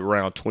shit right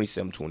around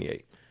 27,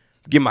 28.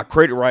 Get my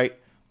credit right.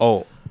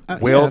 Oh,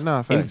 wealth,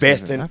 facts,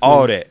 investing, I feel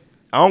all you. that.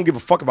 I don't give a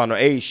fuck about no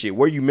age shit.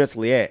 Where you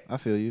mentally at? I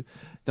feel you.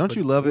 Don't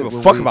you love it? give a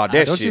when fuck we- about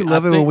that Don't shit. you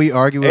love I it when think we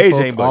argue with Age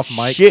folks ain't but off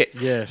mic? shit.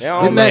 Yes. They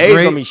don't Isn't know that age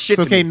great? don't mean shit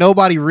So to me. can't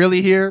nobody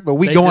really hear, but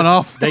we They going just-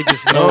 off. They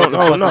just know what the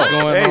fuck is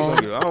going Age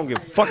on. I don't give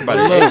a fuck about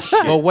that Look, age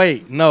shit. but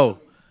wait, no.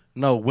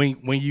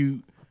 When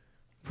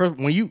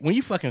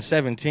you fucking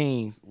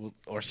 17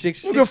 or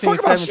 16, give a fuck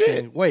about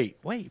 17. shit.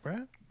 Wait, bro.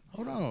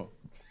 Hold on.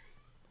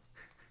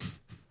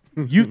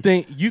 You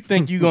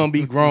think you gonna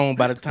be grown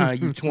by the time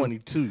you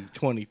 22,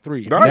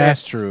 23. Right.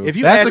 That's true. If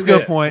you That's ask a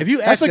good a- point. If you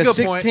That's ask a a good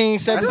 16, point.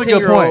 That's a 17 good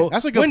year point. old,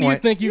 That's a good when do you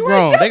point. think you You ain't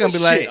grown? dealt They're gonna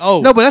with be like, shit.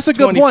 oh, No, but that's a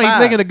good point. He's 25.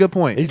 making a good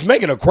point. He's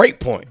making a great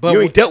point. But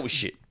You ain't dealt with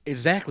shit.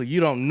 Exactly.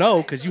 You don't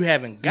know because you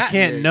haven't gotten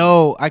Can't there.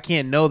 know. I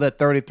can't know that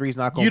 33 is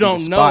not going You to be the don't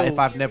spot know- if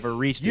I've never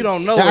reached it. you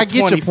don't know Now, I what get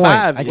your point.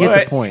 25 I is. get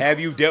But the point. have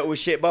you dealt with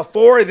shit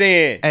before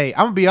then? Hey,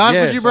 I'm gonna be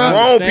honest with Yes, you, bro. I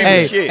Grown understand. people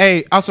Hey, shit.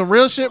 hey, on some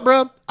real shit,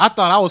 bro. I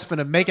thought I was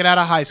finna make it out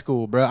of high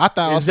school, bro. I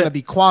thought I was Is that- finna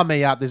be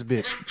Kwame out this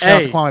bitch. Shout out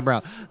to Hey. Kwame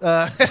Brown.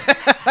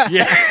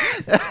 Yeah.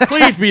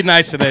 Please be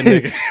nice to that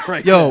nigga.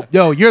 Right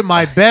Yo, you're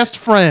my best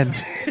friend.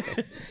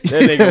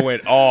 That nigga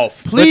went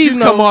off. Please you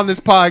know- come on this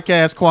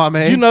podcast,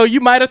 Kwame. You know, you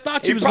might have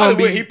thought He you was gonna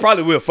probably, will, be. he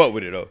probably will fuck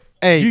with it though.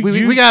 hey, you- we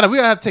you- gotta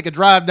have to take a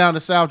drive down to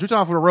South. You're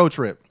talking for a road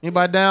trip.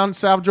 Anybody down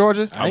South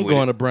Georgia? I ain't with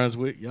going it. to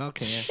Brunswick. Y'all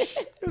can.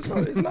 It's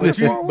not that But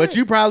far away.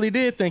 you probably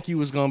did think you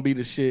was gonna be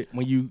the shit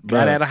when you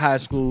got Bro. out of high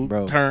school,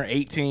 Bro. turned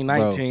 18,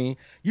 19.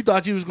 You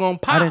thought you was gonna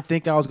pop. I didn't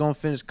think I was gonna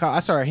finish college. I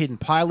started hitting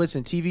pilots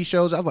and TV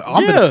shows. I was like, oh,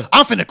 Yeah.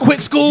 I'm finna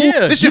quit school.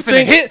 Yeah, This you shit finna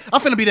think- hit. I'm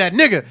finna be that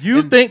nigga.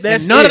 You think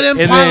that's and none of it. them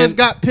And pilots then-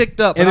 got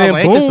picked up. and I was then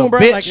like, ain't this a boom, bro,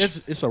 bitch?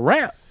 like it's a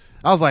wrap.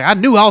 I was like, I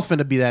knew I was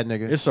finna be that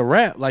nigga. It's a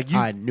wrap. Like you,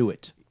 I knew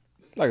it.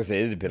 like I said,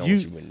 it depends on You-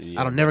 what you went to.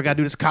 I don't never gotta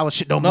do this college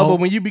shit no no, more.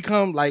 but when you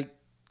become like,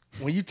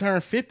 when you turn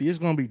 50, it's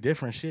gonna be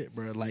different shit,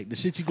 bro. Like the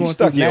shit you You going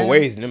stuck through in your now,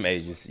 ways in them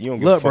ages. You don't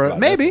give Look, a fuck bro, about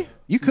Maybe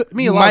you could.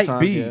 Me you a lot might of times,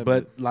 be, yeah,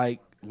 but like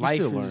life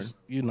still is, learn.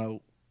 you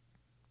know,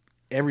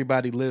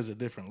 everybody lives a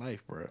different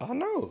life, bro. that. I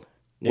know.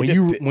 When It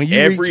you- dep- when you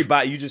reach-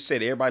 everybody, you just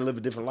said everybody live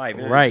a different life.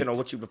 It Right. depends on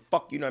what you the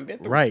fuck you done been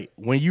through. Right.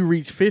 When you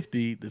reach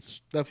 50, the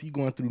stuff you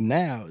going through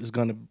now is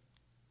gonna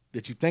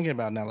that you thinking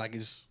about now, like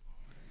it's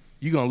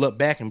you gonna look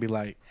back and be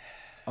like,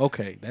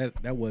 okay,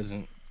 that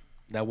wasn't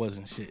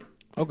shit.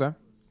 okay.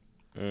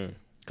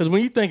 Because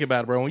when you think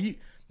about it, bro, when you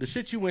the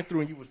shit you went through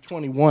when you was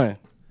 21,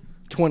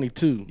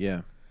 22,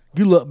 Yeah,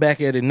 you look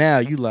back at it now,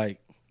 you like,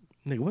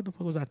 nigga, what the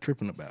fuck was I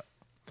tripping about?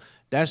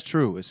 that's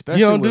true.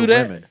 Especially You don't with do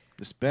that? women.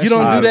 Especially You don't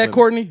with do that, women.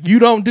 Courtney? You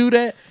don't do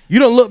that? You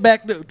don't look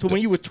back to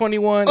when you was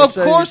 21 and Of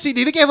say, course he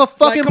did. He gave a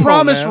fucking come on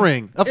promise now.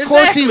 ring. Of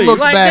course he Exactly.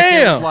 looks Like, back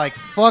damn. and like,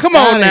 fuck Come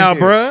on outta now,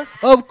 here. bruh.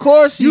 Of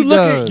course he you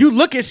does.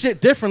 look at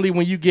shit differently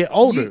when you get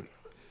older.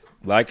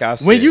 Like I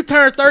said. When you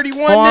turn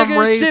 31, nigga,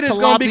 Farm-raised shit is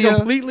gonna be tilapia.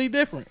 completely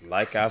different.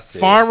 like I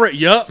said.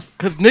 Yup.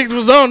 Cause niggas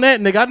was on that,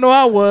 nigga. I know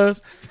I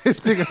was. This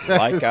nigga-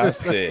 Like I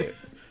said.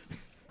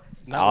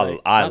 I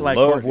Not like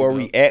love Courtney, where though.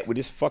 we at with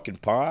this fucking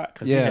pod.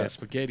 Cause Yeah. he had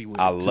spaghetti with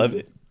I it, too. love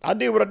it. I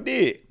did what I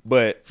did,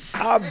 but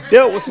I've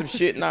dealt with some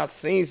shit and I've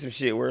seen some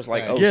shit where it's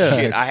like, oh Yeah.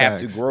 shit, I have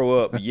Facts. to grow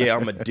up. Yeah,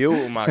 I'm gonna deal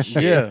with my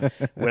shit Yeah.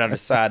 when I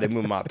decide to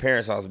move to my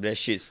parents' house, but that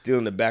shit's still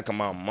in the back of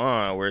my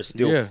mind where it's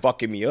still Yeah.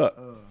 fucking me up.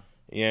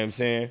 You know what I'm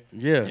saying?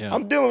 Yeah.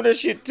 I'm dealing with that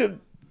shit to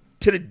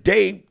the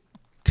day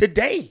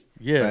today.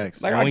 Yeah.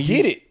 Facts. Like And I when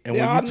get you- it. And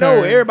Yeah, when I you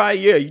know turn, everybody.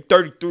 Yeah, you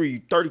 33,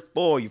 you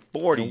 34, you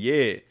 40.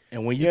 Yeah.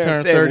 And when you know what I'm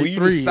turn saying? 33,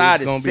 when you decide it's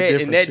to gonna be set, and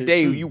different that shit,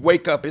 day too. you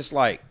wake up, it's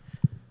like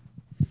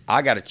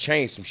I gotta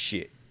change some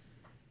shit.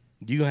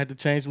 you gonna have to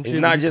change some It's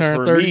shit. not when you just turn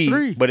for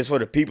 33. me, but it's for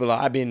the people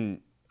I've been.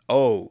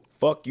 Oh,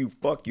 fuck you,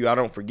 I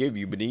don't forgive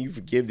you. But then you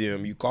forgive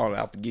them. You call them,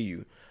 I forgive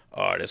you.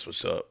 Oh, that's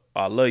what's up.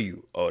 I love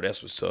you. Oh,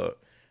 that's what's up.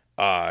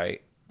 All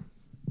right.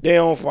 They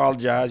don't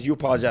apologize. You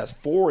apologize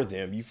for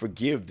them. You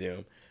forgive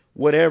them.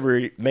 Whatever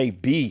it may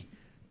be.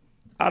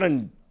 I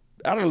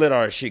I done let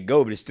all that shit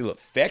go, but it's still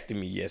affecting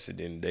me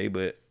yesterday and day.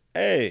 But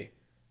hey,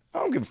 I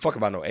don't give a fuck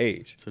about no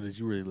age. So did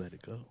you really let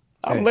it go?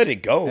 I let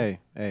it go. Hey.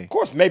 Of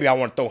course, maybe I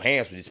want to throw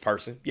hands with this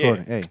person. Yeah.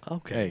 Courtney, hey.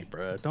 Okay, Hey.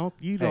 bro. Don't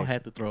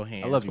have to throw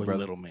hands. I love you, with brother.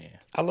 little man.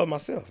 I love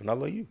myself and I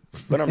love you.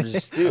 But I'm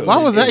just still. Why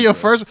was that your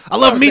first? I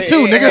love me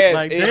too, nigga.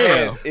 Like, It damn.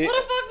 has, it,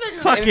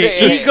 Fucking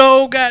it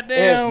ego, It has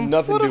goddamn.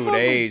 nothing to do with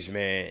age,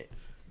 man.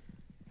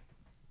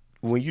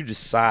 When you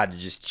decide to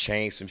just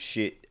change some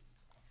shit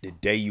the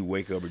day you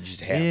wake up or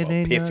just have It an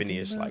ain't epiphany, nothing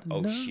it's like,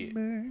 but oh shit,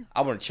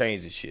 I want to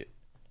change this shit.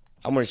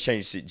 I want to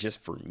change this shit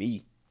just for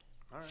me.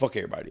 Fuck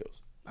everybody else.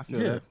 I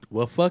feel Yeah. that.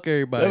 Well, fuck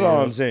everybody. That's all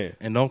else. I'm saying.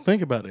 And don't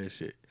think about that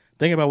shit.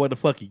 Think about what the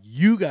fuck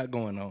you got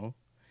going on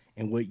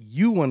and what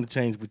you want to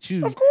change with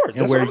you. Of course, And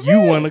that's where what I'm you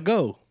saying. want to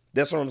go.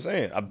 That's what I'm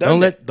saying. I've done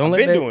that. Don't I've let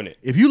been that, doing it.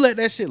 If you let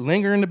that shit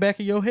linger in the back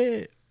of your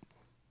head,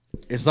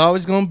 it's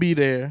always gonna be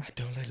there. I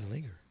don't let it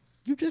linger.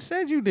 You just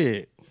said you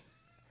did.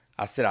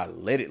 I said I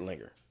let it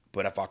linger.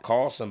 But if I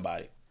call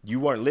somebody, you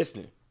weren't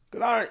listening.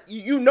 Cause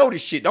you know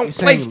this shit. Don't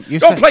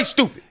play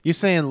stupid. You're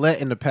saying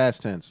let in the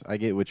past tense. I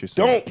get what you're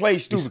saying. Don't play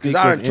stupid. speak Because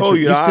I done with told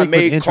you you that I speak with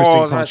made interesting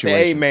calls and I said, hey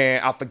punctuation.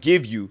 man, I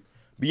forgive you.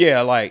 But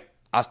yeah, like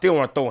I still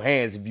want to throw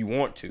hands if you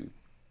want to.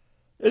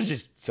 It's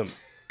just some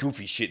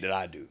goofy shit that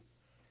I do.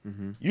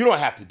 Mm-hmm. You don't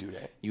have to do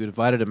that. You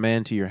invited a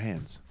man to your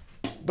hands.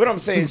 But I'm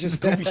saying it's just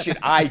goofy shit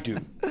I do.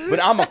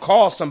 But I'm going to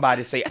call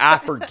somebody and say, I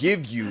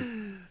forgive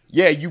you.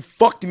 Yeah, you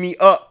fucked me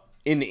up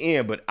in the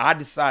end, but I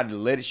decided to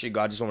let it shit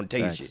go. I just want to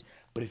tell you Facts. shit.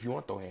 But if you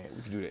want to throw hands,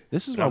 we can do that.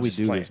 This is But why I'm we just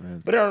do playing. this,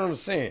 man. But that's what I'm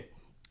saying.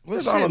 Well,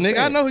 That's shit, all I'm nigga, saying.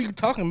 I know who you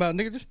talking about,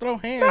 nigga. Just throw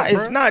hands. Nah, it's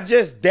bro. not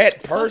just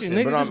that person,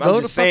 Nigga, but just I'm go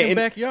to just the fucking saying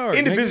backyard.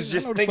 individuals nigga.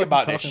 just I know the think fuck about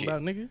you that talking shit.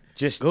 about, nigga.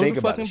 Just go think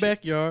to the about fucking that shit.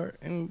 backyard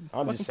and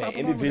I'm fucking just saying pop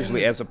along with that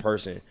individually nigga. as a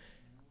person,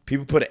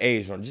 people put an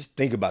age on it. Just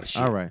think about the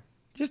shit. All right.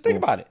 Just think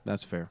about it.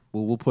 That's fair.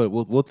 We'll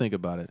think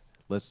about it.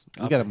 We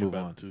I'll got to think move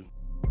about on. it, too.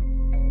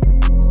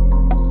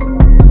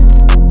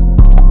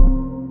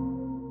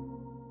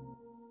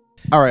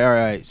 All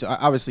right. So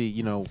obviously,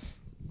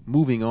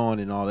 moving on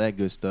and all that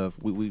good stuff.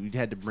 We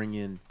had to bring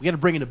in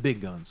the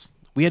big guns.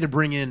 We had to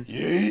bring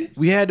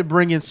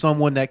in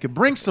someone that could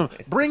bring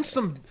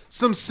some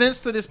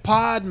sense to this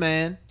pod,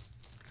 man.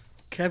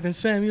 Kevin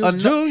Samuels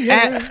Ano- Jr.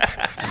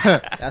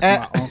 That's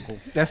my uncle.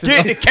 That's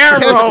Get the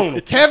camera on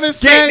him. Kevin Get the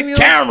Samuels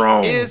camera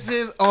on him. is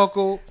his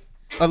uncle,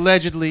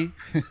 allegedly.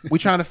 We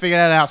trying to figure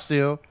that out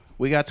still.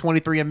 We got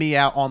 23andMe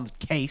out on the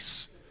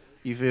case.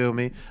 You feel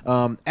me?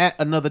 At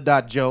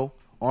another.joe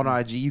on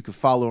IG. You can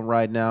follow him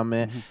right now,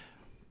 man.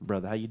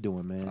 Brother, how you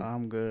doing, man?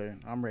 I'm good.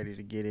 I'm ready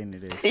to get into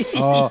this.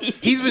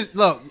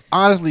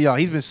 Honestly, y'all,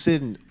 he's been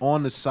sitting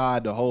on the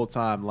side the whole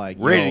time, like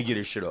Ready to get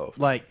his shit off.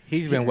 Like,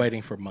 He's been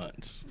waiting for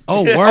months.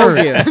 oh word,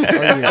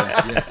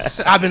 yeah.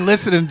 I've been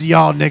listening to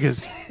y'all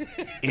niggas,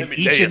 and me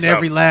each tell you and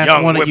every something. last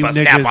Young one of you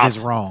whippersnapper. niggas is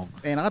wrong.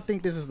 And I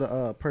think this is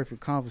the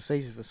perfect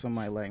conversation for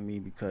somebody like me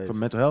because For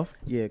mental health,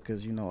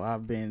 because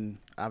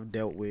I've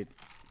dealt with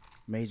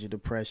major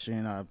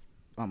depression.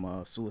 I'm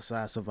a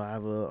suicide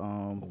survivor.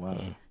 wow.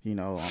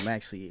 I'm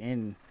actually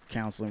in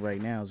counseling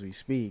right now as we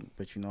speak.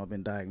 But I've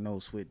been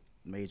diagnosed with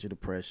major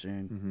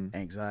depression,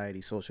 anxiety,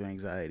 social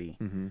anxiety.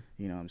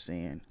 You know what I'm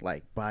saying?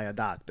 Like by a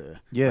doctor.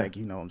 Yeah. Like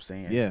you know what I'm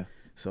saying? Yeah.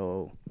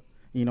 So,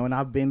 and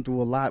I've been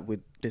through a lot with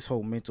this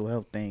whole mental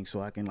health thing,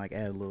 so I can like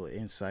add a little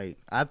insight.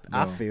 I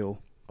feel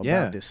about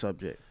Yeah. this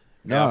subject.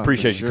 Yeah, I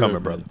appreciate for you sure, coming,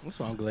 man. brother. That's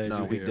why I'm glad No,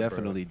 you're we here,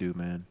 definitely do,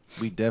 man.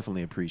 We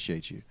definitely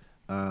appreciate you.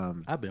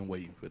 I've been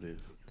waiting for this.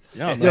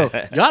 Y'all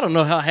don't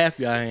know how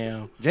happy I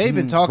am. Jay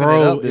been talking it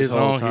Bro up this is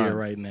whole on time. here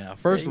right now.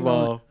 First of Yeah,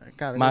 all, I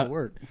gotta my go to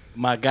work.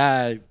 my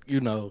guy,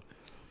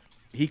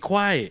 he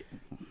quiet.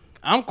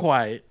 I'm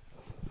quiet.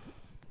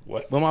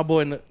 What? But my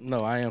boy, no,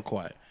 I am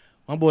quiet.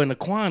 My boy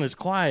Naquan is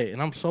quiet,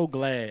 and I'm so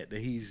glad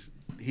that he's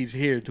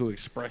here to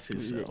express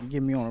himself.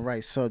 Get me on the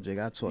right subject.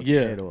 I talk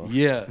your head off.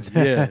 Yeah.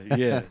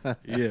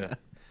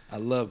 I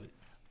love it.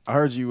 I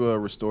heard you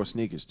restore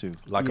sneakers too.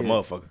 Like a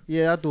motherfucker.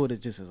 Yeah, I do it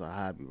just as a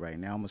hobby right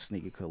now. I'm a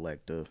sneaker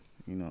collector.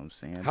 You know what I'm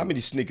saying? How many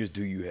sneakers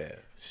do you have?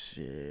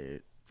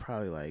 Shit,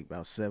 probably like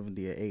about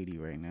 70 or 80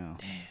 right now.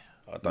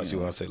 I thought you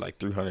were going to say like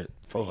 300,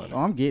 400. Oh,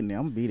 I'm getting there.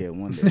 I'm gonna be there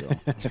one day though.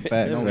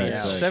 Facts, Don't be facts,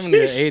 out. facts. 70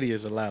 or 80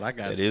 is a lot. I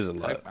got That is a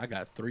lot. I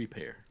got 3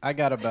 pair. I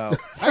got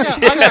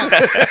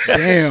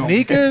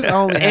sneakers. I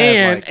only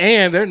have like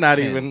And they're not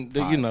 10, even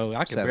 5,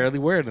 I can 7. barely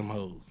wear them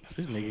hoes.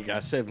 This nigga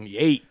got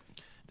 78.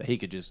 that he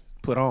could just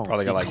put on.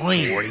 Probably got like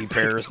clean. 40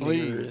 pairs of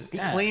sneakers. He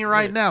clean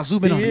right now.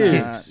 Zoom in on the is.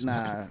 kids.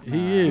 Nah. He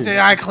He is. said,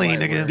 "I clean,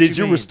 nigga." Did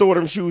you restore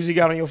them shoes you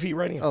got on your feet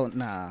right now? Oh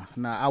nah.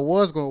 I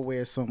was gonna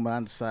wear some, but I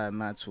decided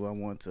not to. I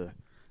want to,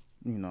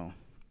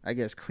 I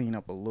guess clean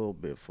up a little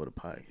bit for the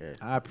podcast.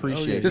 I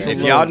appreciate Just that. a If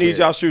little y'all need bit.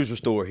 y'all shoes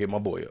restored, hit my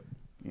boy up.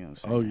 You know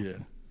what I'm saying?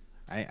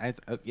 Oh yeah. I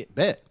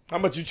bet. How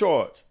much you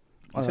charge?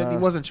 He said he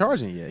wasn't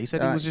charging yet. He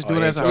said he was just oh,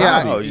 doing it yeah, as a yeah,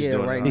 hobby. oh, he's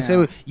doing it. right He now. He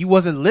said you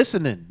wasn't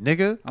listening,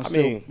 nigga.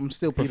 I'm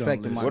still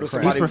perfecting listen. my What if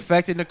craft. He's somebody-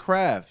 perfecting the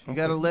craft. You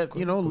gotta let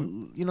you know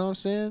what I'm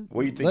saying.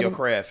 Where you think Let your him-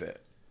 craft at?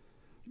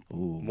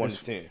 Ooh. 1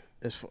 to 10.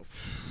 It's for,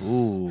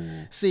 Ooh.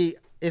 see,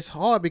 it's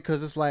hard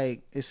because it's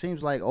like it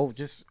seems like over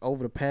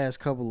the past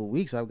couple of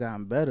weeks I've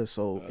gotten better.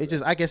 So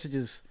I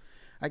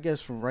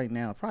guess from right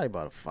now probably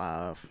about a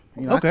 5.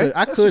 You know, Okay.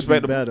 I could be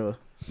better.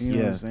 You know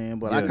what I'm saying?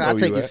 But Yeah. I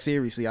take it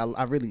seriously.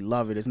 I really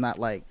love it. It's not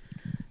like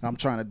I'm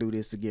trying to do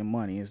this to get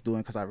money. It's doing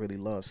because I really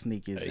love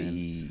sneakers and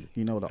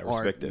you know the I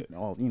art. respect that. And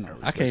all, you know,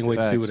 I can't wait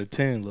to see what a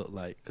 10 look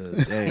like. Cause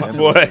That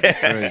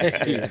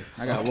Boy.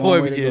 I got one Boy,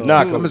 way we to get go.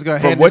 Nah, I'm just gonna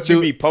from hand what this you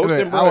dude, be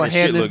posting, bro, I will the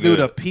hand shit this look dude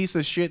good. a piece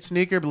of shit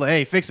sneaker. Be like,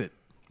 hey, fix it.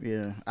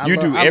 Yeah, You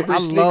do every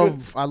sneaker?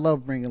 I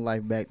love bringing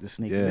life back to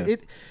sneakers. Yeah.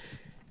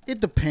 It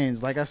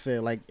depends. Like I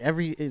said, like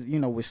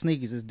with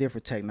sneakers, it's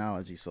different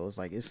technology. So it's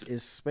like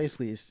it's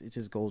basically it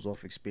just goes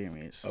off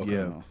experience. Okay. You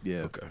Yeah, know? yeah.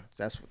 Okay.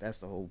 That's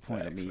the whole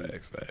point of me.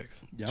 Facts.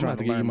 yeah, I'm Trying about to to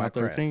give you learn my my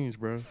craft. 13s,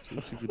 bro. See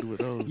what you can do with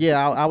those.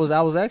 Yeah, I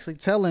was actually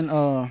telling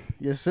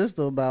your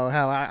sister about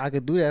how I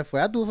could do that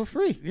I do it for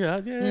free. Yeah.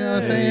 You know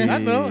what I'm saying? I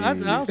know.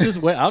 I'll just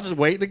wait. I'll just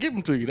wait to give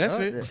them to you. That's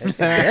it.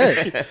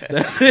 Hey,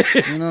 That's it.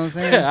 you know what I'm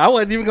saying? Yeah, I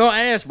wasn't even gonna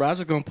ask, bro. I was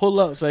just gonna pull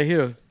up, say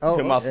here,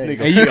 Oh, My hey.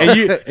 sneaker.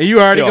 and you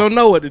already Yo. gonna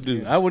know what to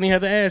do. I wouldn't even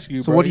have to ask you.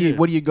 So bro.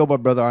 what do you go by,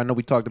 brother? I know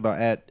we talked about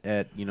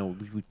at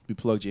we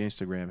plugged your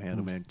Instagram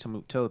handle, man.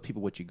 Tell the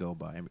people what you go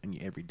by in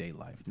your everyday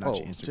life, not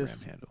your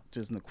Instagram handle.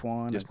 Just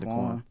Naquan. Just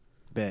Naquan.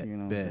 Bet, You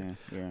know what I'm saying?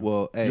 Yeah.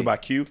 Well, hey, You by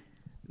Q?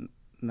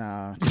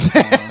 Nah.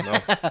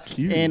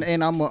 Cute.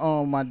 And I'm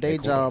my day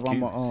job.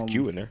 I'm It's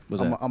Q in there.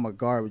 What's that? I'm a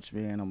garbage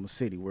man. I'm a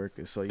city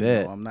worker, so you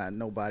Bet. know I'm not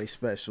nobody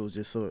special.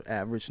 Just an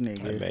average nigga.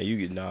 Hey, man, you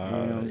get You know what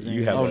I'm you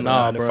saying? have Oh, a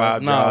nah, 9 to bro.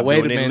 5 Nah, job wait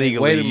a doing it minute,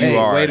 legally. wait a minute, You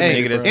are wait a a minute,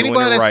 nigga that's bro. doing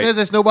anybody it that right. says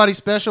that's nobody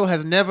special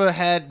has never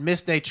had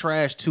missed a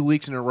trash 2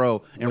 weeks in a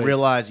row and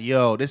realized,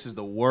 yo, this is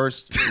the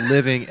worst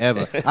living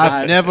ever.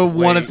 I've never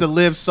wanted to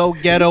live so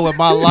ghetto in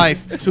my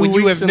life. 2 when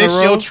you weeks have in a missed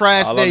row? your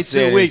trash All day I'm 2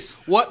 saying weeks.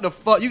 is- What the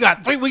fuck? You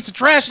got 3 weeks of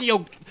trash in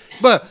your.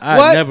 But I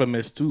what? never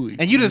missed 2 weeks.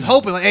 And you just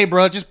hoping like, hey,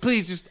 bro, just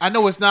please, I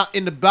know it's not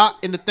in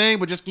the thing,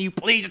 but just can you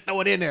please just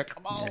throw it in there?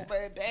 Come on,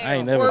 man, damn, I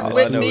ain't never work missed All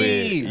I with know me.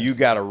 is you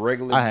got a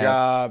regular I have.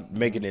 job,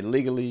 making it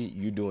legally.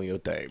 You doing your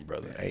thing,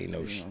 brother. Ain't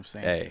no what shit. I'm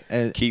saying? Hey,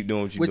 And- keep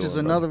doing what you Which doing. is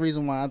another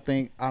reason why I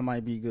think I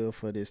might be good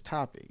for this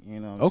topic. You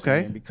know what I'm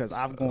Okay. saying? Because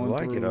I've brother. gone I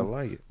like through it. I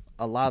like it.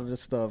 a lot of the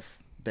stuff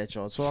that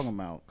y'all talking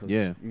about. 'Cause,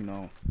 Yeah. you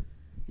know,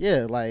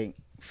 yeah, like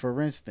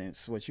for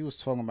instance, what you was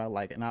talking about,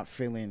 like not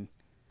feeling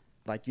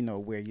like, you know,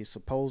 where you're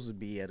supposed to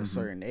be at a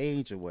certain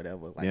age or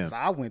whatever. Like, Yeah. 'cause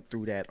I went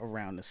through that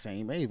around the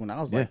same age when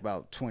I was like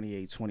about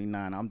 28,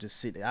 29. I'm just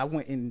sitting. I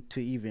went into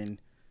even,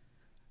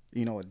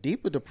 you know, a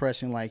deeper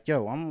depression. Like,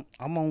 yo, I'm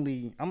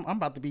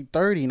about to be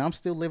 30 and I'm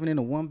still living in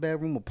a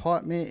 1-bedroom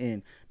apartment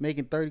and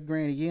making 30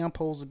 grand a year. I'm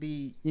supposed to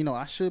be, you know,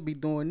 I should be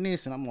doing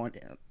this, and I'm on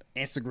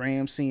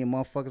Instagram seeing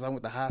motherfuckers I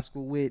went to high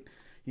school with,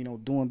 you know,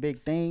 doing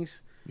big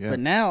things. Yeah. But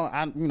now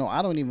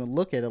I don't even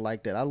look at it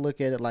like that. I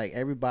look at it like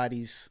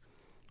everybody's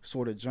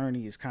sort of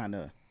journey is kind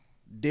of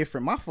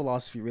different. My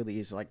philosophy really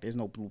is like there's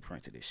no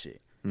blueprint to this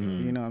shit.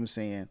 You know what I'm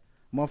saying?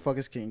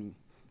 Motherfuckers can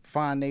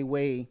find their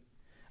way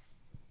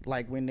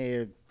like when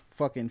they're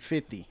fucking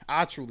 50.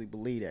 I truly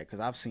believe that because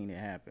I've seen it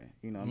happen.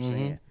 You know what I'm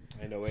saying?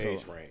 Ain't no So-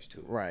 age range to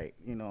it. Right.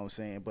 You know what I'm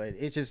saying? But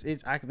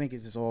I think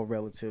it's just all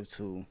relative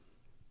to,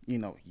 you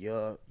know,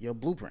 your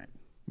blueprint.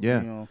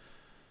 Yeah. You know?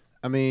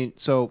 I mean,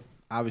 so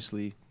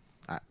obviously,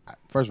 I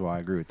first of all, I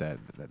agree with that.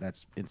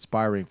 That's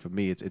inspiring for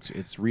me.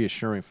 It's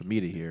reassuring for me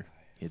to hear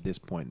at this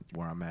point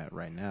where I'm at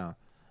right now.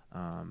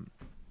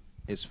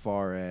 As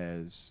far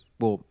as,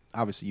 well,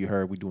 obviously you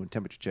heard we doing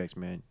temperature checks,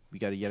 man. You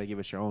gotta give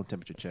us your own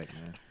temperature check,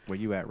 man. Where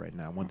you at right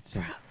now? 1 to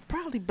 10.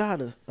 Probably about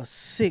a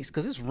 6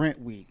 because it's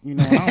rent week. You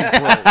know,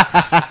 I'm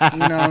broke. You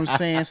know what I'm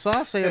saying? So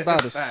I say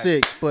about a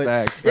 6. But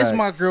Facts. it's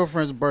my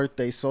girlfriend's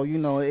birthday, so you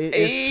know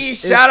Hey,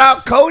 it's shout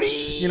out Cody.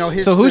 You know,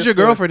 his So who's your sister-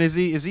 girlfriend?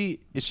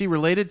 Is she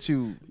related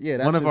to Yeah,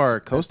 that's one of his- our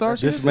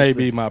co-stars? This may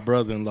be my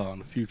brother-in-law in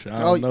the future. I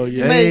don't know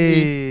yet.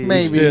 Hey.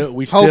 Maybe.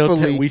 We still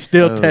Hopefully.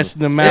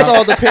 testing them It out.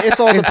 all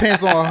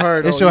depends on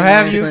her. Though, It shall know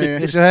have what you. I'm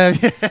saying? It shall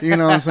have you. You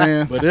know what I'm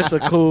saying? But it's a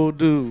cool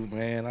dude,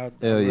 man. I Hell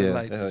really yeah,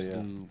 like hell this yeah.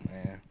 dude,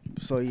 man.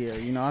 So yeah,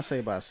 you know, I say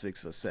about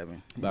 6 or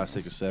 7. About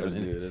 6 or 7.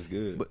 That's good. That's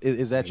good. But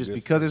is that just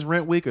because it's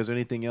rent week, or is there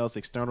anything else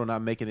external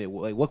not making it?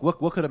 Like what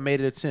could have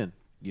made it a 10?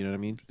 You know what I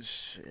mean?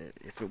 Shit,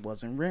 if it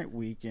wasn't rent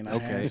week and I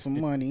Okay. had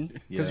some money,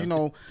 because Yeah. you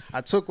know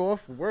I took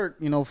off work,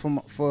 you know,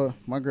 for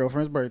my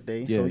girlfriend's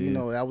birthday. Yeah, So you yeah.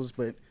 know that was,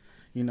 but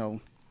you know,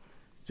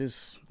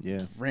 just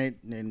Yeah. rent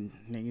and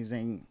niggas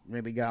ain't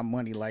really got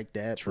money like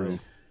that. True.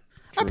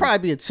 I'd probably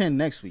be a 10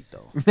 next week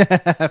though.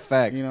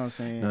 Facts. You know what I'm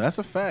saying? No, that's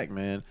a fact,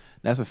 man.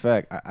 That's a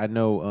fact. I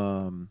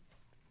know.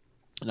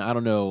 Now, I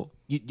don't know.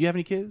 Do you have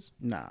any kids?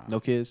 Nah. No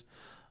kids.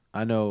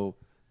 I know.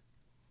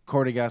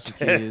 Courtney got some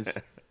kids.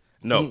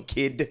 No,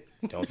 kid.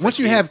 Don't say Once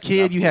you kids. have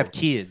kid, Not you plural. have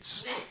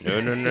kids.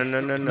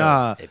 No.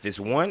 Nah. If it's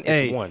one, it's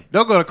Hey, one.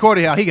 don't go to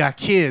Courtney house. He got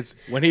kids.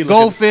 When he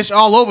Goldfish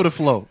all over the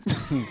floor.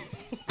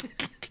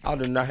 I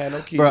do not have no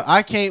kids. Bro,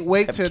 I can't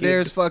wait Have till kid.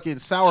 there's fucking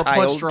sour punch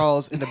Child.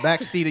 straws in the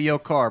back seat of your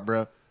car,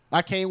 bro.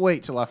 I can't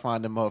wait till I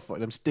find them motherfuckers,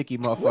 them sticky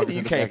motherfuckers. What do in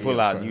you the can't back of pull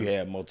your out car. and you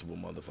have multiple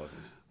motherfuckers?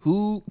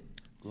 Who,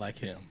 like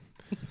him.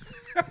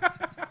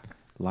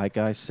 like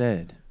I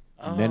said,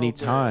 many man.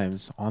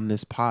 times on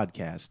this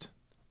podcast.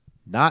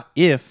 Not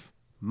if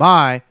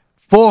my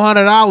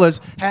 $400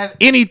 has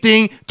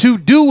anything to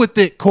do with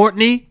it,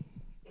 Courtney.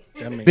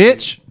 That means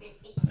Bitch.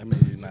 That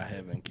means he's not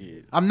having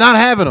kids. I'm not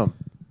having them.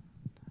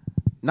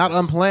 Not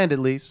unplanned, at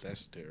least.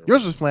 That's terrible.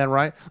 Yours was planned,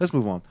 right? Let's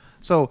move on.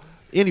 So,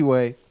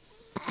 anyway.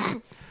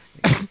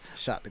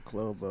 Shot the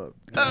club up.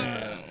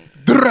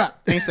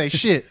 Ain't say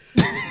shit.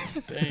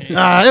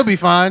 It'll be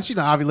fine. She's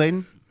not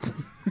ovulating.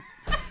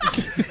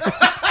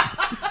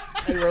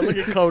 Hey, bro, look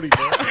at Cody,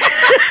 bro.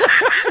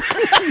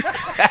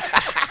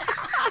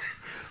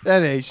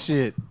 That ain't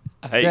shit.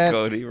 I hate That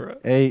Cody, bro.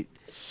 ain't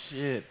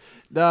shit.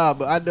 Nah,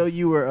 but I know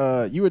you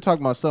were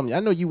talking about something. I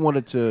know you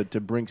wanted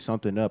to bring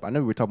something up. I know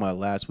we were talking about it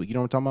last week. You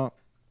know what I'm talking about?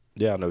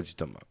 Yeah, I know what you're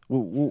talking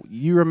about.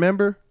 You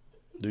remember?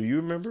 Do you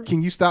remember?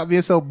 Can you stop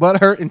being so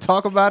butthurt and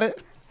talk about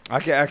it? I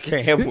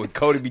can't help it when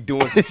Cody be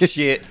doing some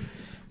shit.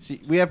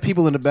 We have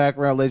people in the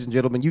background, ladies and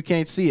gentlemen. You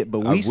can't see it, but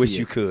we see it. I wish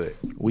you could.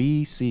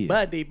 We see it.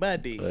 Buddy.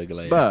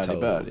 Ugly Buddy.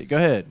 toes. Go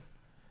ahead.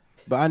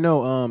 But I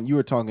know you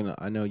were talking.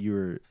 I know you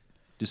were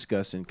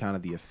discussing kind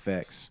of the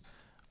effects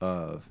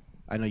of.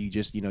 I know you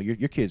just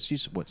your kids.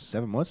 She's what,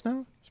 7 months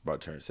now? It's about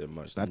to turn 7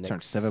 months. About to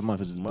turn 7 months,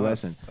 which is a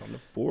blessing. On the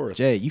 4th.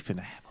 Jay, you finna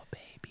have a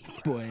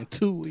baby. Boy, in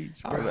 2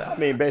 weeks, bro. I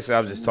mean, basically,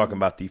 I was just talking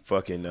about the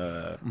fucking.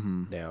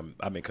 Damn,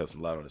 I've been cussing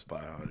a lot on this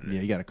podcast.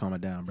 Yeah, you gotta calm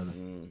it down, brother.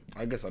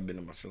 I guess I've been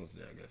in my feelings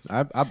today.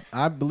 I guess.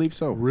 I believe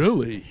so.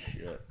 Really?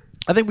 Yeah.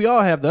 I think we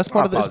all have. That's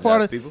part of. It's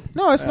part of. people.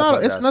 No, it's I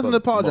not. It's apologize nothing to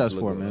for apologize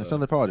multiple, for, man. It's nothing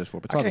to apologize for.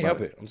 But I talk can't about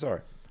help it. I'm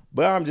sorry.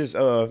 But I'm just,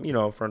 from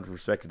the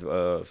perspective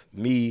of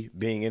me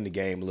being in the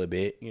game a little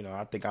bit,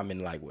 I think I'm in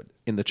like what?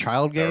 In the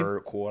child game,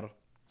 Third quarter.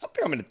 I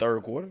think I'm in the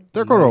third quarter.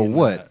 third quarter or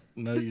what?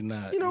 No, you're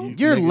not. You're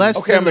nigga, less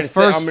Okay, than I'm the in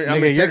first. I'm Nigga,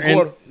 in you're second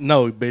quarter.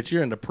 no, bitch.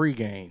 You're in the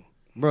pregame.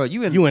 Bro,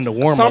 you in You in the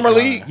warm up Summer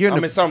league. You're in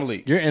I'm the- in summer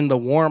league. You're in the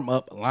warm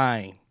up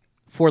line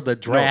for the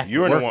draft. No,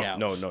 you're in the workout.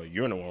 warm. No,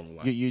 you're in the warm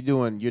line. You're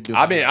doing.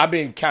 I've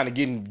been kind of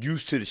getting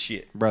used to the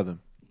shit. brother.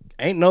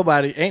 Ain't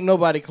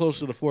nobody close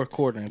to the fourth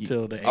quarter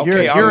until the.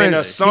 Okay, You're I'm in in-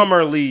 a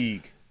summer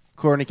league.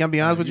 Courtney, can I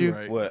be honest with you? you're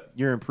right. What?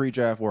 You're in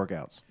pre-draft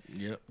workouts.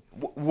 Yep.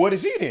 What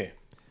is he then?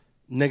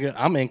 Nigga,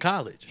 I'm in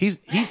college. He's.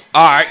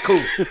 All right,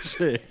 cool.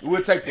 Shit.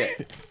 We'll take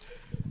that.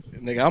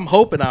 Nigga, I'm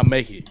hoping I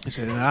make it. He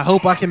said, I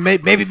hope I can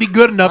maybe be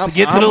good enough to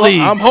get to the I'm- league.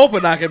 I'm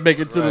hoping I can make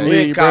it to the Right.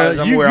 league, College,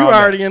 bro. I'm You where I'm at.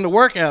 already in the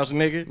workouts,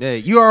 nigga. Yeah,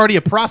 you already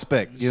a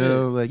prospect. You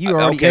know, like you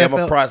already Okay, I'm a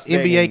NFL, prospect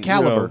NBA and,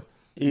 caliber.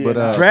 yeah,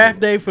 But Draft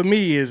day for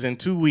me is in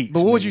 2 weeks.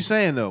 But what was nigga. you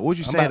saying though? What was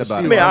you I'm saying about to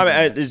about see it? I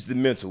what mean, it's the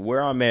mental.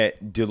 Where I'm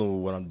at dealing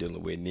with what I'm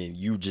dealing with, and then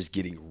you just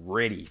getting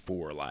ready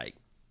for like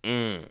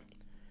So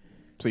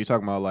you're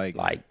talking about like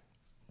Why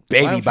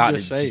baby don't you about to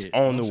just say just it?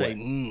 on the Don't say,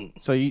 way.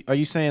 So are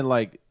you saying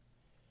like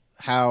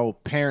how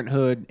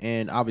parenthood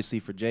and obviously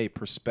for Jay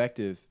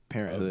prospective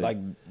parenthood Like,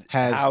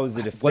 has how is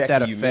it what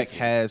that affecting you effect mentally?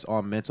 has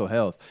on mental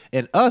health,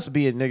 and us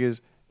being niggas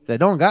that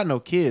don't got no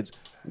kids,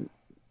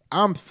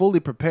 I'm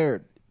fully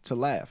prepared to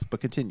laugh. But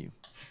continue.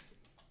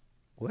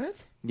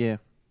 What? Yeah.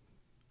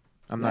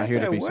 I'm not Laugh here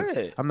to at be.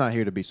 what? I'm not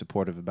here to be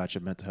supportive about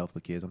your mental health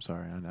with kids. I'm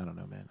sorry. I don't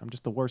know, man. I'm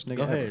just the worst nigga.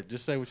 Go ever. ahead,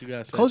 just say what you got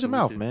to say. Close your so we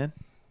mouth, can- man.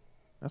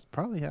 That's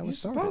probably how You're it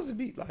started. supposed to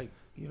be like,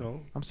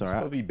 I'm sorry,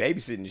 You're supposed to be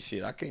babysitting this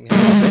shit. I can't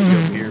have a baby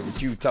over here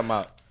with you talking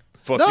about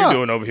fuck No. you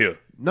doing over here.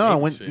 No,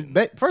 when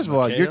Babysitting. first of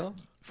all, Mikhail?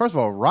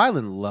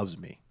 Rylan loves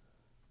me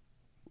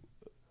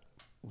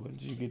When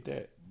did you get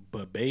that?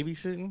 But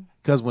babysitting?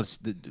 because when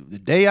the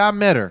day I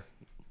met her,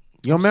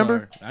 you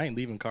remember Sorry, I ain't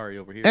leaving Kari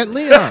over here. at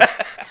Leon,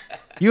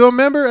 you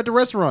remember at the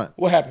restaurant.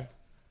 What happened?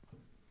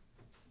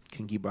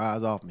 Couldn't keep her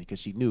eyes off me because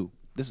she knew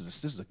this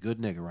is a good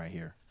nigga right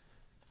here.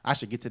 I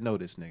should get to know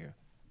this nigga,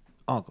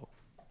 Uncle.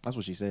 That's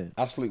what she said.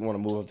 I actually want to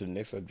move on to the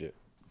next subject.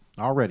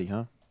 Already,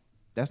 huh?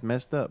 That's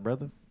messed up,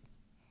 brother.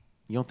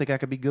 You don't think I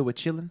could be good with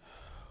chilling?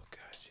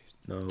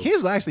 No.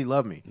 Kids actually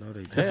love me. No,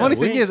 they The don't. funny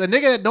we thing is, a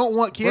nigga that don't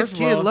want kids, First of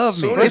kids all, love me.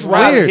 soon It's as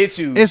Riley weird. hits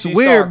you, It's she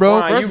weird, start bro.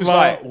 crying. First You of was all,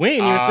 like, We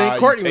didn't even you think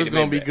Courtney was taking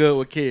gonna it be back. good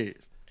with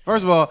kids.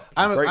 First of all,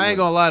 I Great ain't one.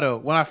 gonna lie though.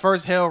 When I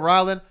first held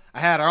Rylan, I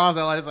had her arms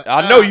out like this. Like,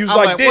 I know you was I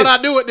like this. What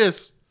I do with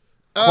this?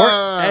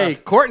 Hey,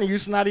 Courtney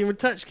used to not even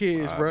touch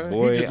kids, bro.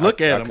 Boy, He just look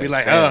at him, be can't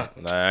like, stand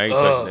it. Nah, I ain't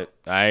touching it.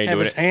 I ain't have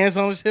doing his it. hands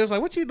on his hips,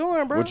 like, what you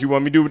doing, bro? What you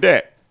want me to do with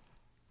that?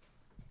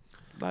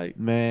 like,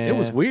 Man. It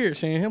was weird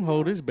seeing him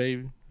hold his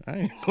baby. I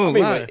ain't gonna I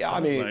mean, lie. like,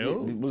 was like,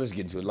 oh. well, let's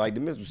get into it. Like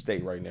the mental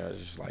state right now is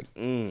just like,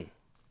 this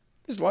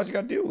is what you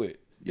got to deal with.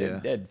 Yeah.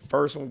 That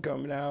first one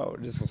coming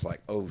out, this is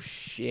like, oh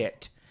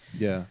shit.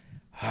 Yeah.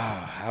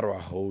 How do I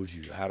hold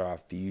you? How do I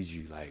feed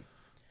you? Like,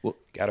 Well-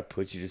 gotta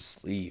put you to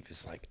sleep.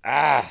 It's like,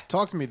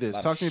 Talk to me this.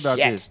 lot Talk of to me about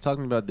shit. this. Talk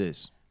to me about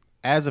this.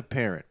 As a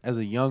parent, as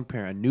a young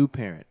parent, a new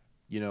parent,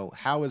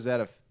 how has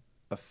that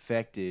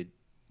affected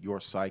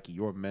your psyche,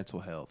 your mental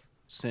health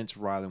since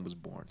Rylan was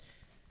born?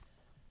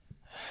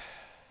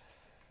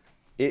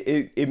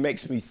 it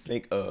makes me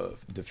think of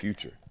the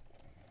future.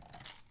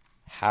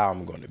 How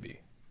I'm gonna be.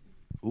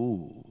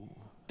 Ooh.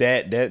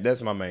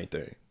 That's my main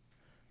thing.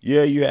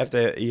 Yeah, you have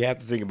to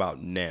think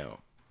about now.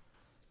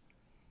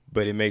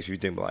 But it makes me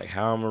think like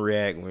how I'm gonna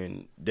react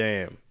when,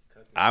 damn,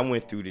 I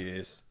went through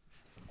this.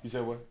 You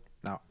said what?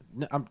 No,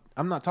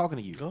 I'm not talking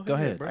to you. Go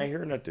ahead. bro. I ain't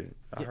hear nothing.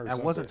 I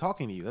wasn't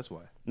talking to you. That's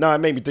why. No, it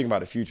made me think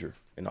about the future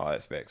in all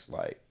aspects.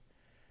 Like,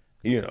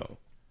 you know,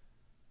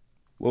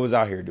 what was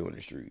I here doing in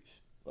the streets?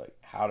 Like,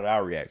 how did I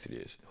react to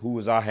this? Who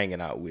was I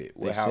hanging out with?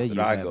 What They house say did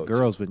you I have go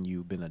girls to? when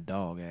you've been a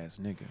dog ass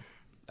nigga.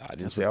 I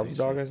didn't That's say I what was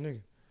they a dog say. ass nigga.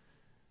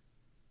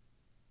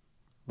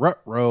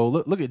 Ruh-roh.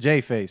 Look at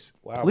Jay face.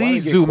 Wow, why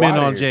Please did it get zoom in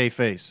quiet on here? Jay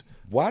face.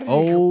 Why did it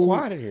Oh. get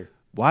quiet in here?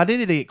 Why did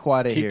it get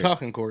quiet in Keep here?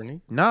 talking,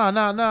 Courtney.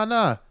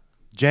 Nah.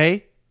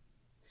 Jay.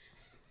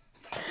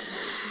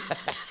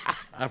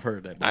 I've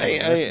heard that. before.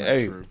 That's not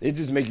Hey, true. it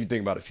just make you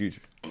think about the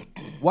future.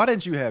 Why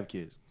didn't you have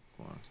kids?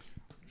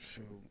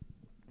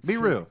 Be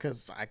real.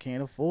 Because I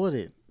can't afford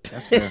it.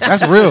 That's fair.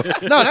 That's real.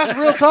 No, that's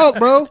real talk,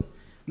 bro.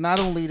 Not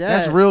only that.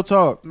 That's real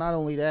talk. Not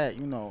only that,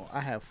 you know, I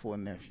have 4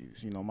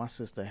 nephews. You know, my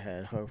sister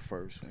had her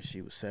first when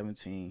she was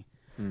 17.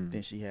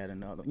 Then she had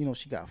another. You know,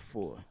 she got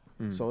 4.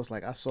 So it's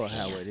like I saw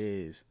how it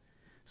is.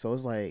 So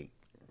it's like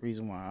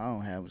reason why I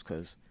don't have is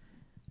because,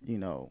 you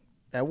know,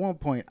 at one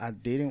point I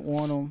didn't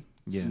want them.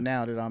 Yeah.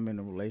 Now that I'm in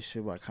a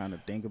relationship, I kind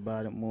of think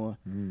about it more.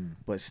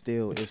 But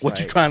still, it's What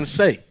like, you trying to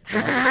say?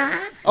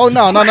 oh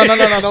no!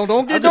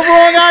 Don't get the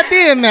wrong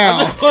idea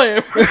now.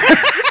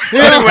 You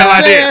know what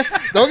I'm saying?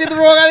 Don't get the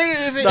wrong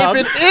idea.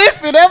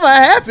 If it ever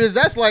happens,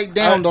 that's like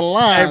down the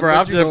line. Hey, bro, but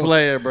I'm you just know,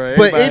 playing, bro.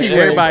 but Everybody,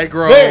 anyway, everybody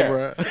grow,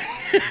 there. bro.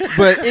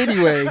 But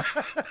anyway,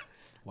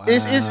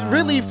 it's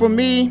really for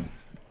me.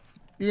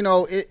 You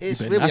know, it's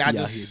Better really not I be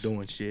out just here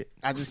doing shit.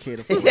 I just can't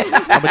afford it.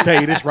 I'm gonna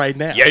tell you this right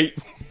now. Yay.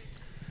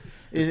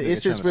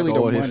 It's just Trying to really the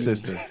scold money. his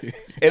sister.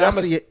 And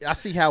I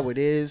see how it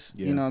is.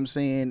 Yeah. You know what I'm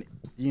saying?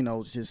 You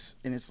know, just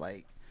and it's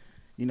like,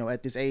 you know,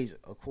 at this age,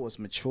 of course,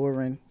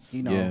 maturing.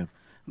 You know, Yeah.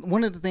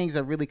 one of the things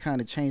that really kind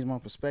of changed my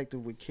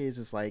perspective with kids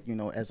is like, you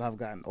know, as I've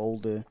gotten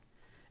older,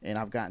 and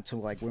I've gotten to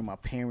like where my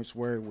parents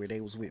were, where they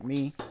was with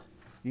me.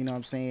 You know what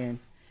I'm saying?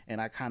 And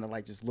I kind of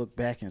like just look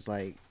back and it's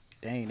like,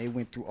 dang, they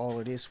went through all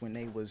of this when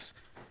they was,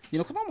 you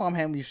know, because my mom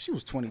had me, she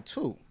was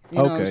 22. You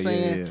know what I'm Okay, yeah,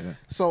 saying? yeah.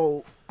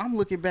 So I'm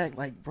looking back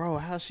like, bro,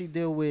 how she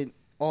deal with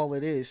all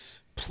of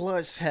this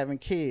plus having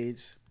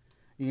kids?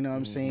 You know what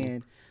I'm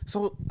saying?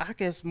 So I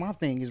guess my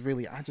thing is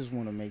really, I just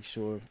want to make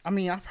sure. I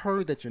mean, I've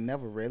heard that you're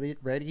never ready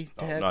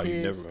to have No, you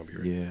kids, never gonna be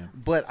ready. Yeah.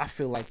 but I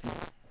feel like you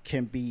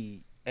can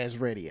be as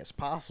ready as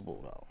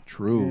possible though.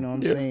 True. You know what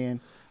I'm Yeah.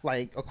 saying?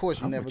 Like, of course,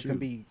 you I'm never with can you.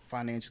 be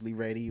financially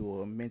ready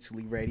or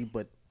mentally ready,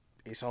 but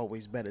it's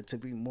always better to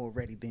be more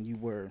ready than you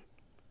were,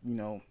 you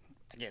know,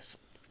 I guess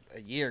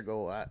a year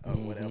ago or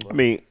whatever. I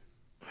mean,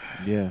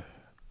 Yeah.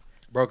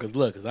 Bro, cause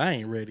look, cause I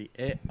ain't ready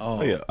at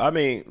all. yeah. I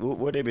mean,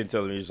 what they've been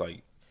telling me is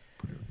like,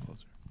 Put it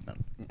closer.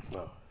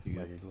 no, You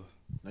good?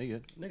 No, you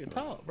good. Nigga,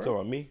 talk, bro. talking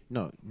about me.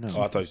 No. Oh,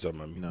 I thought you were talking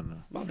about me. No.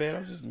 My bad. I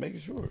was just making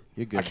sure.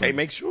 You're good. I can't brother.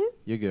 make sure.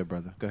 You're good,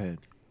 brother. Go ahead.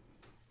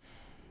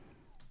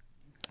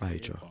 I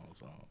hate y'all.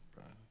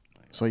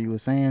 So you were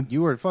saying?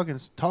 You were fucking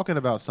talking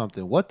about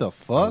something. What the I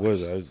fuck?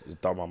 was. I just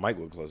thought my mic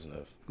was close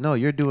enough. No,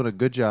 you're doing a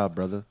good job,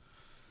 brother.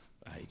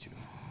 I hate you.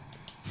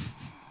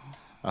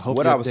 I hope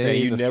What your I was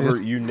saying, days you are never,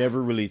 filled- you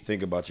never really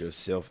think about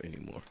yourself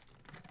anymore.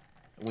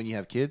 when you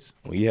have kids.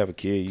 When you have a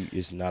kid,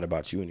 it's not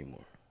about you anymore.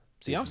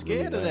 See, I'm It's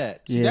scared really of not.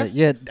 that. See, Yeah, that's-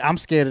 yeah, I'm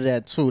scared of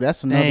that too.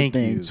 That's another Thank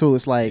thing you. too.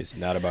 It's like It's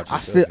not about I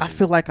yourself.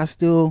 feel like I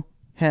still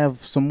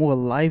have some more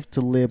life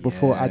to live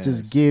before I Yes.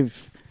 just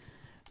give,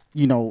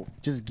 you know,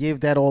 just give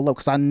that all up.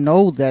 Because I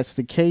know that's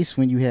the case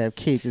when you have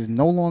kids. It's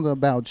no longer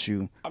about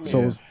you.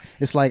 So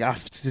it's like I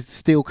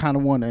still kind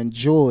of want to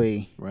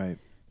enjoy, Right.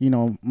 you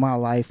know, my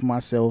life,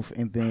 myself,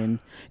 and then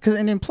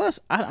plus,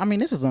 I mean,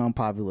 this is an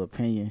unpopular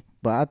opinion,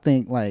 but I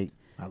think like,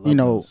 I love you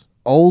know,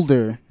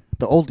 those.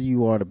 the older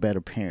you are, the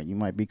better parent you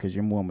might be because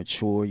you're more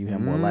mature, you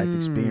have more life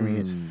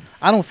experience.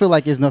 I don't feel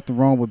like there's nothing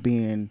wrong with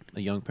being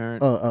A young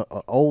parent. a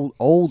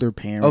older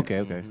parent.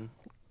 Okay.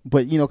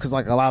 But you know, because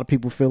like a lot of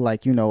people feel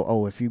like, you know,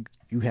 oh, if you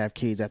have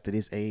kids after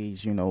this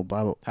age, you know,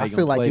 blah, blah. How I you feel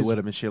gonna like play it's with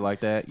them and shit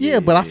like that?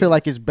 yeah, but I feel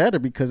like it's better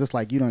because it's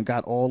like you done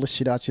got all the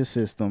shit out your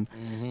system.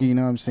 You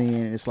know what I'm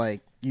saying? It's like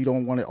you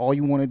don't want to. All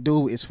you want to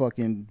do is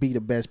fucking be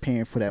the best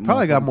parent for that.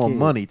 probably got motherfucking more kid.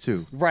 money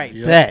too. Right.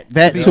 Yeah.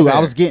 That be too. I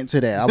fair. was getting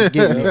to that. I was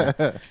getting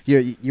there.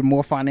 You're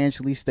more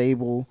financially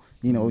stable.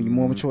 You know, you're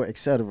more mature,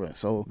 etc.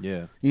 So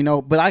Yeah. you know,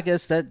 but I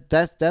guess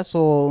that's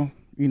all.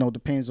 You know,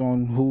 depends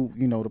on who,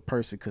 you know, the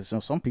person. Because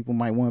some people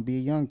might want to be a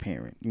young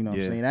parent. You know what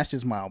Yeah. I'm saying? That's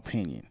just my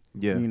opinion.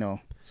 Yeah. You know.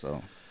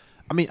 So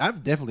I mean,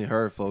 I've definitely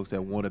heard folks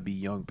that want to be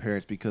young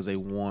parents because they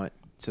want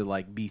to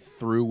like be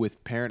through with They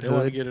parenthood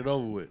want to get it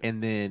over with.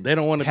 and then They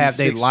don't want to have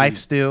be their 60. life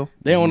still.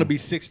 They don't want to be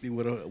 60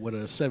 with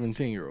a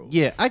 17-year-old.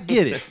 Yeah, I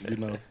get it. You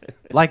know.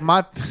 Like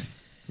my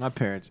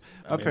parents,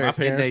 I mean, my in their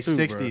parents too,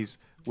 bro. 60s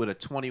with a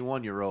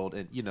 21-year-old,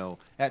 and you know,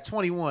 at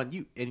 21,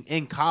 you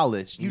in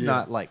college, you're Yeah.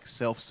 not like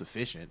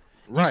self-sufficient.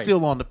 You're Right.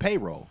 still on the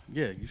payroll.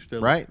 Yeah, you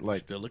still Right? you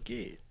Like- still a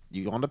kid.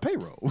 You on the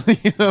payroll. You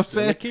know what I'm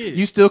Still a saying? kid.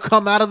 You still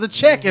come out of the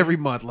check every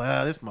month.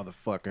 Like, this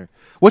motherfucker.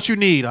 What you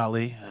need,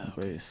 Ali?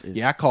 but it's,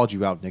 Yeah, I called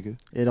you out, nigga.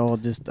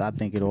 I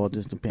think it all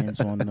just depends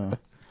on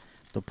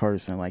the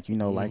person. Like, you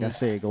know, like I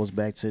said, it goes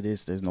back to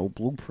this. There's no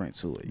blueprint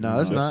to it. You No, know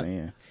it's what I'm not.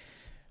 saying?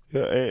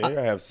 Yeah, and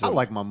I have I some.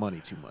 like my money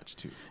too much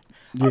too.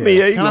 I mean,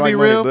 yeah, you Can can I be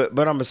like real? money,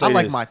 but I'm gonna say I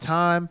like this. my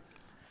time.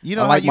 You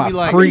know I how like you my be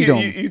like freedom.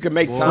 You can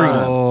make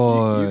time.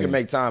 Boy. You can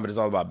make time, but it's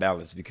all about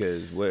balance.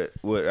 Because what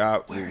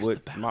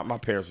my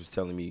parents was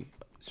telling me,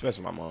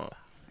 especially my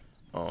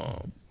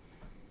mom,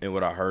 and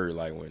what I heard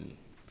like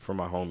from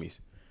my homies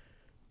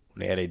when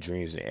they had their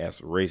dreams and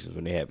aspirations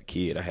when they have a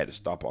kid, I had to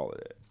stop all of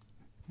that.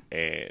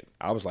 And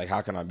I was like,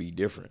 how can I be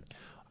different?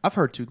 I've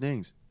heard two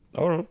things.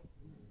 Hold on.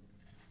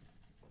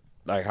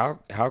 Like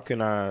how can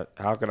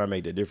I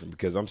make that different?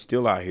 Because I'm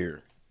still out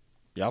here.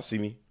 Y'all see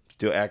me,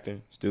 still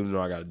acting, still doing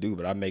what I gotta do,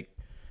 but I make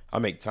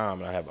time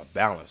and I have a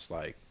balance,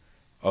 like,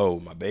 oh,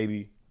 my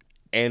baby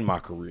and my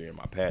career and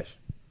my passion.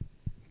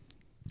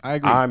 I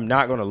agree. I'm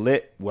not gonna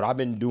let what I've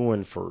been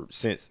doing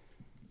since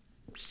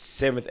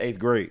 7th, 8th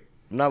grade,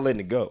 I'm not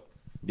letting it go.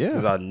 Yeah.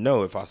 Because I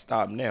know if I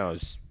stop now,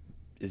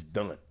 it's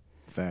done.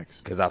 Facts.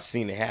 Because I've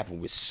seen it happen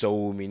with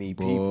so many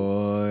people.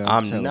 Boy,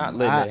 I'm telling not you.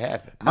 letting it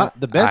happen.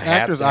 The best I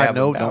have actors to I have a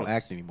know don't balance.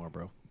 act anymore,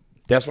 bro.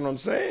 That's what I'm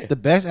saying. The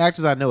best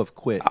actors I know have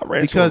quit. I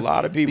ran into a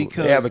lot of people.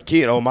 They have a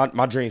kid. Oh,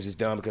 my dreams is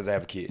done because I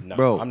have a kid. No,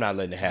 Bro, I'm not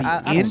letting it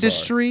happen.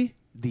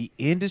 the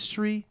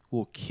industry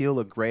will kill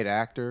a great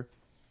actor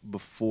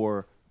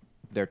before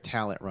their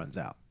talent runs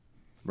out.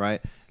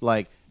 Right?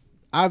 Like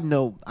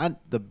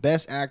the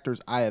best actors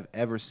I have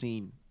ever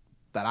seen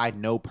that I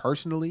know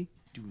personally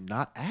do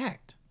not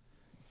act.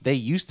 They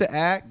used to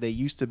act. I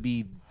used to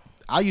be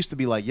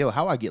like, yo,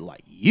 how I get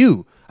like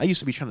you? I used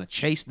to be trying to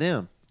chase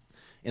them.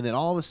 And then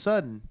all of a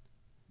sudden,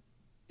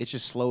 it's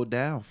just slowed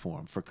down for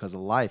them because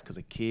of life, because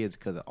of kids,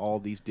 because of all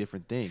these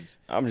different things.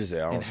 I'm just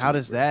saying. And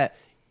here's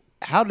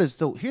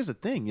the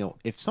thing, you know,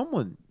 if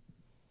someone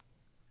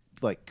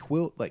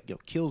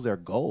kills their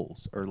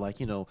goals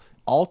or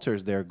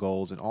alters their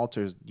goals and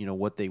alters,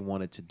 what they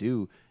wanted to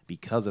do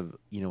because of,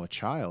 a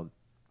child,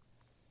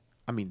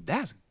 I mean,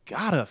 that's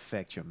gotta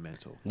affect your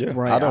mental. Yeah,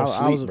 Right. I don't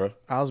sleep, bro.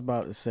 I was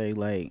about to say,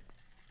 like,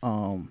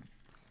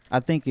 I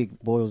think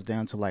it boils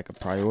down to like a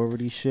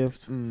priority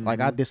shift. Mm-hmm. Like,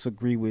 I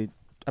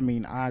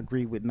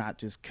agree with not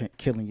just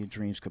killing your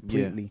dreams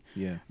completely.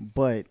 Yeah.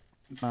 But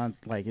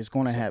like it's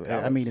going to have.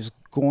 I mean, it's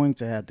going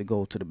to have to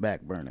go to the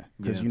back burner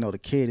because the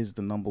kid is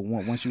the number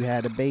one. Once you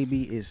had a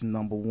baby, it's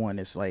number one.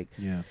 It's like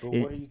But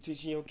what are you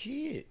teaching your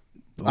kid?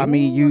 I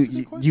mean,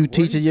 you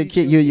teaching your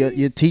kid.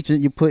 You're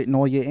teaching. You're putting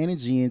all your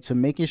energy into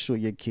making sure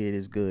your kid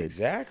is good.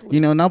 Exactly.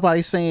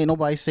 Nobody's saying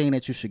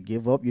that you should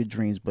give up your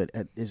dreams, but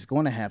it's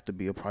going to have to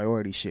be a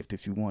priority shift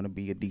if you want to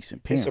be a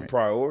decent parent. It's a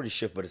priority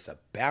shift, but it's a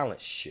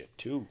balance shift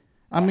too.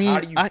 I mean, how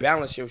do you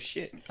balance your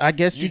shit? I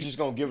guess you just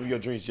gonna give up your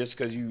dreams just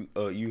because you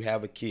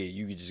have a kid.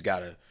 You just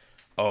gotta.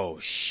 Oh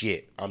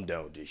shit! I'm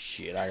done with this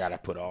shit. I gotta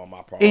put all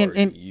my priorities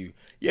in you.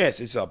 Yes,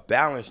 it's a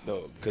balance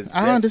though, because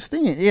I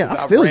understand. Yeah,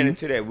 I ran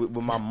into that with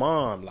my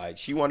mom. Like,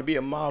 she wanted to be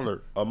a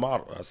model. I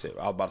was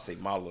about to say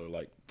modeler,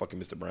 like fucking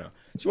Mr. Brown.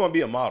 She wanted to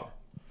be a model,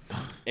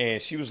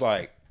 and she was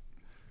like,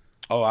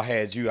 "Oh, I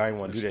had you. I didn't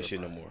want to do that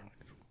shit no more."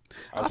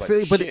 I was feel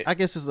like, but shit. I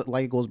guess it's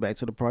like it goes back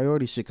to the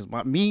priority shit. Because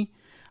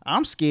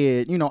I'm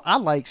scared. I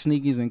like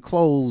sneakers and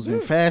clothes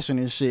and fashion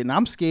and shit. And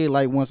I'm scared,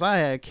 like, once I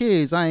have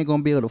kids, I ain't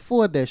gonna be able to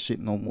afford that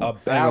shit no more. A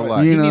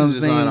balance. You know need what to I'm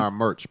design saying? our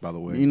merch, by the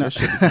way. That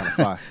should be kind of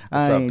fire.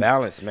 It's a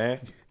balance, man.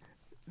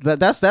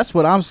 That's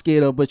what I'm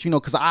scared of. But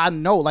because I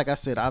know, like I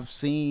said, I've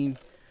seen,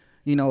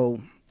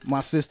 my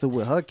sister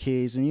with her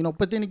kids, and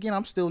but then again,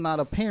 I'm still not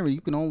a parent.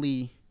 You can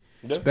only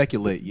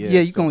Speculate,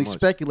 you can only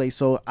speculate.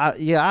 So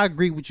I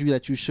agree with you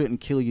that you shouldn't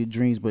kill your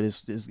dreams, but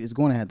it's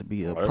going to have to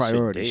be a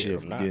priority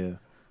shift. Yeah.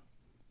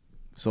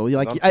 So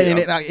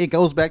it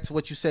goes back to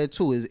what you said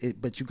too.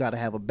 But you got to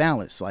have a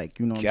balance, like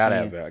what I'm saying. Gotta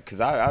have that, because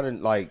I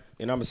didn't like,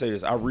 and I'm gonna say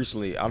this. I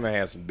done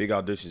had some big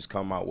auditions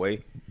come my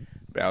way,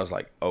 but I was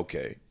like,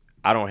 okay,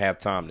 I don't have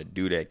time to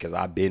do that because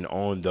I've been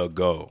on the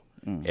go.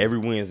 Every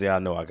Wednesday, I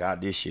know I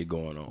got this shit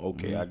going on.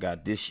 Okay, I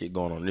got this shit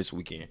going on this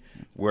weekend.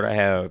 Where'd I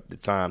have the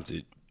time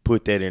to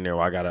put that in there?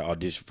 Where I got to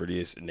audition for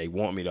this, and they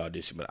want me to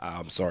audition, but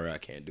I'm sorry, I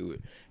can't do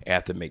it. I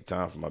have to make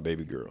time for my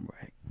baby girl.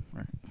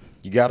 Right.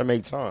 You got to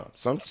make time.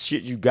 Some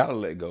shit you got to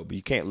let go, but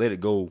you can't let it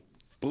go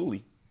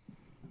fully.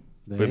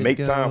 But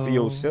make time for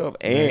yourself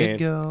and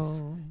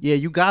yeah,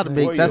 you got to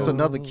make. That's your-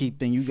 another key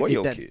thing. You for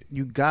your that kid.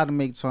 you got to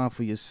make time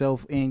for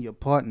yourself and your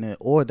partner,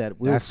 or that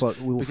will fuck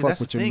Because with that's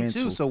the your thing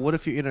mental. too. So what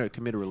if you're in a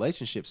committed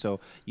relationship? So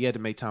you had to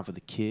make time for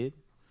the kid,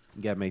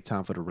 you got to make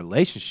time for the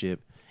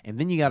relationship, and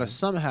then you got to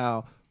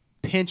somehow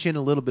pinch in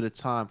a little bit of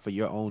time for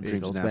your own It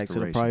dreams goes and back to the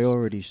aspirations.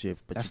 priority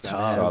shift. But That's you gotta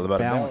tough. have It's all about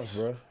balance.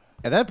 balance, bro.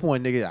 At that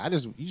point,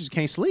 nigga, you just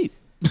can't sleep.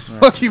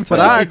 Fuck you, But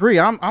I agree.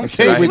 I'm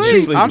still I ain't with been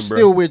you. sleeping, I'm bro.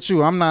 still with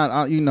you. I'm not.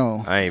 I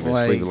ain't been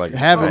sleeping like- I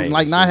having ain't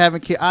like been not sleeping.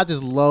 having kids. I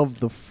just love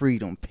the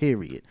freedom.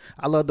 Period.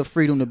 I love the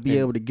freedom to be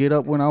able to get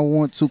up when I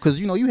want to. Because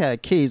you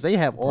had kids. They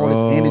have all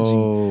this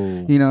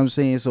energy. You know what I'm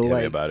saying? So Tell me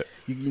like about it.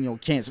 You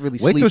can't really Wait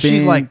sleep till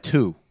she's in. like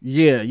 2.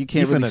 Yeah, you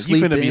can't really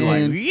sleep you finna be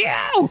in. like,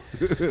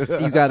 yeah.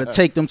 You got to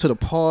take them to the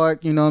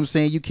park. You know what I'm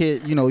saying? You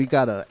can't. You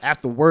got to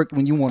after work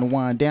when you want to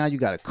wind down. You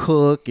got to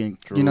cook and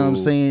you know what I'm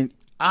True. saying.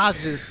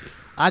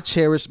 I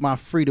cherish my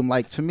freedom.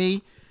 Like, to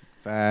me,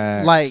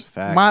 Facts. Like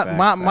facts, my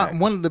facts.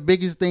 one of the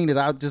biggest thing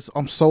that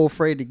I'm so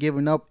afraid of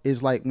giving up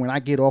is like when I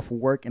get off of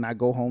work and I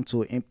go home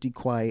to an empty,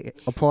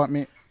 quiet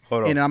apartment,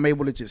 Hold on. and I'm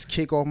able to just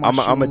kick off my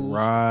shoes.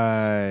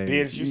 Right.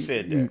 Being that you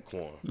said that,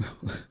 Quan,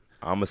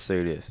 I'm gonna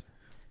say this: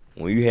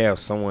 when you have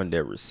someone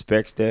that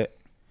respects that,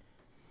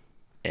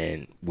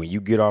 and when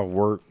you get off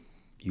work,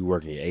 you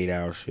work an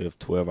 8-hour shift,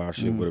 12-hour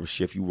shift, whatever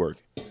shift you work.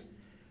 As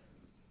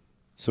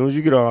soon as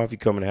you get off, you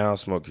come in the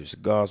house, smoke your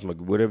cigar, smoke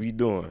whatever you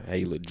doing. Have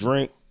your little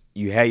drink.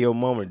 You have your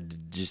moment to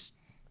just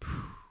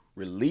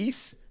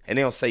release, and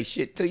they don't say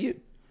shit to you.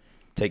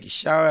 Take your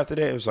shower after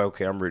that. It's like,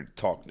 okay, I'm ready to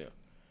talk now.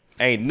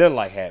 Ain't nothing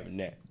like having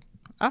that.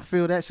 I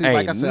feel that. See, Ain't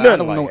like I said,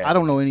 nothing like I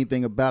don't know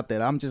anything about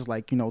that. I'm just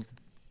like,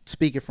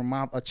 speaking from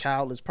a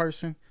childless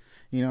person.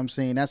 You know what I'm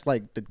saying? That's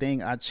like the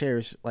thing I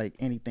cherish, like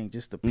anything,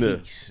 just the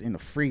peace and the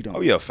freedom.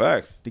 Oh yeah,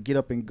 facts. To get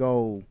up and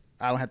go.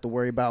 I don't have to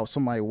worry about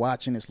somebody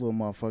watching this little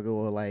motherfucker,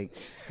 or like,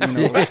 I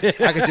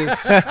could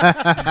just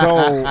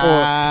go.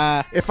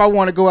 Or if I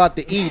want to go out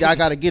to eat, I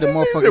got to get a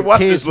motherfucking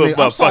Watch kids this little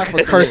meal. I'm sorry for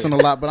motherfucker. cursing a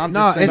lot, but I'm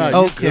just saying. It's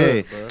no,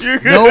 okay.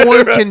 Good, No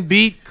one can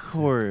beat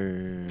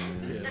Corey.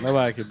 Yeah,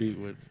 nobody can beat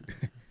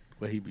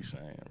what he be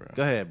saying, bro.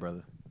 Go ahead,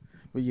 brother.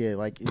 But yeah,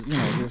 like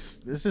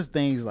this is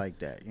things like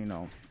that,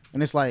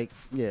 and it's like,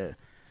 yeah,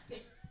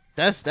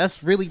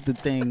 that's really the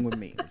thing with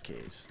me, with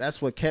kids.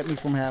 That's what kept me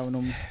from having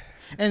them,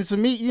 and to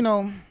me,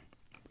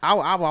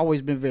 I've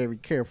always been very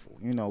careful,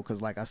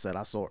 because like I said,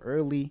 I saw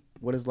early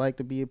what it's like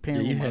to be a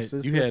parent with my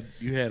sister.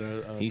 You had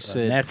a He a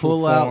said natural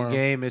pull-out form.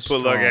 game is Pull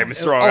strong. up game is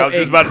strong. I was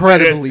just about to say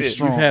that incredibly shit.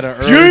 strong. You had an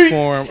early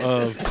form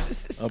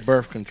of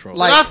birth control.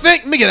 Like- I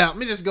think, let me get out. Let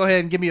me just go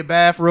ahead and give me a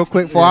bath real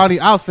quick before I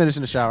was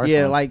finishing the shower. It's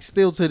Yeah, fine. like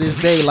still to this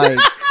day, like,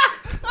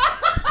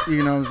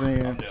 you know what I'm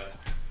saying?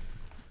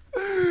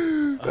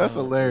 That's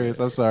hilarious.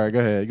 I'm sorry. Go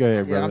ahead,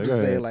 brother. Yeah, I'm Go just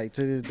ahead. saying, like,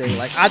 to this day,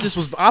 like,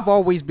 I've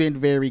always been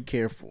very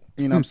careful,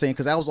 you know what I'm saying?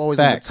 Because I was always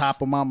Facts. on the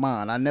top of my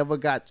mind. I never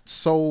got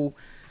so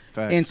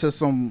Facts. into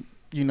some,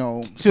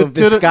 some To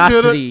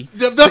viscosity.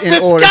 the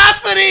in order-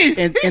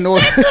 viscosity. in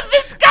order, the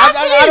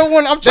viscosity. I don't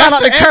want. I'm trying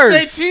That's not to the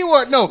curse. SAT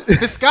word. No,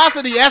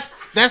 viscosity.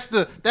 That's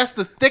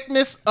the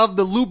thickness of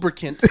the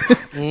lubricant.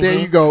 There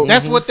you go.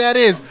 That's what that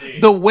is.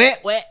 The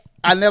wet.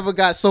 I never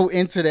got so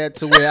into that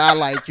to where I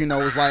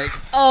was like,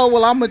 oh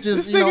well, I'm gonna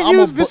just This nigga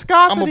use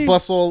viscosity. I'm gonna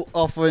bust all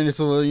off of it,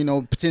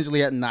 so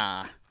potentially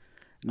I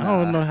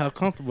don't know how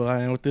comfortable I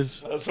am with this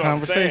That's what I'm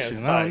conversation.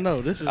 saying, I don't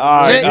know. This is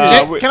All right,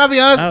 Jay, can I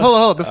be honest? Hold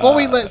on. Before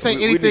we say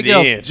we anything need to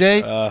else, end.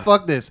 Jay,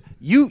 fuck this.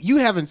 You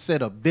haven't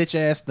said a bitch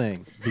ass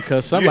thing.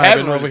 because somebody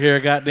haven't been over really- here,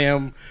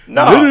 goddamn.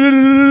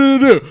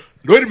 No.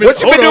 Wait a minute.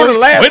 What you been doing the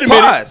last Wait a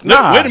minute. pods?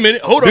 Nah. Wait a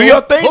minute. Hold Do on.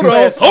 your thing Hold the on.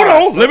 last Hold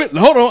pods. on.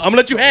 Hold on. I'm gonna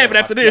let you have it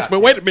after this. But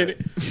wait a minute.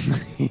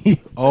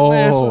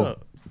 Oh,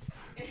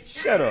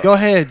 Shut up. go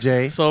ahead,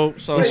 Jay. So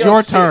It's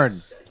your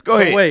turn. Go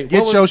ahead. Wait.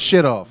 Get your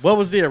shit off. What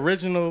was the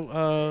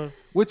original?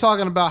 We're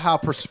talking about how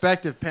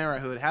prospective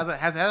parenthood has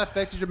that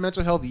affected your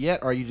mental health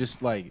yet, or are you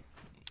just like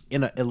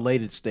in an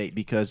elated state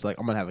because like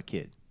I'm gonna have a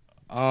kid?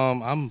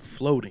 I'm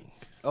floating.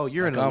 Oh,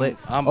 you're in a I'm- lit.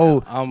 I'm-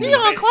 Oh, I'm- you're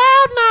on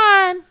cloud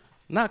 9.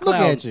 Not Look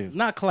cloud, at you.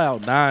 Not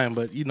cloud 9,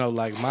 but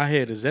like my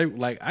head is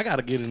like I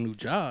gotta get a new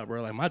job,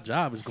 bro. Like my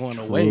job is going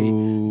away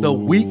the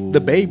week the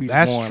baby's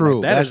That's born. true.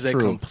 Like, that That's is a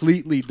true.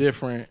 completely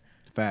different,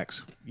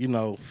 Facts.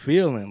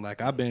 feeling.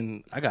 Like I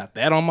got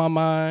that on my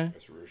mind.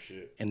 That's real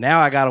shit. And now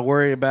I got to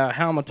worry about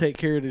how I'm gonna take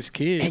care of this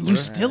kid. And bro. you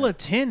still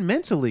attend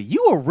mentally.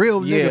 You a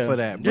real nigga for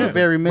that, bro. You're a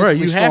very Bro, mentally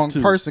you have strong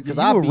to. person because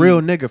You I a be real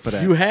nigga for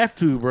that. You have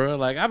to, bro.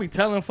 Like I be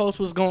telling folks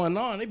what's going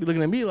on. They be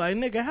looking at me like,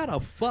 nigga, how the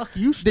fuck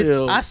you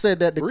still? I said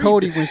that to breathing?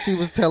 Cody when she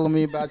was telling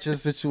me about your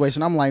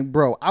situation. I'm like,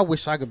 bro, I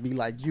wish I could be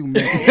like you,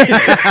 mentally.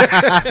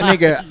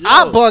 Nigga.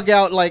 I bug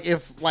out like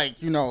if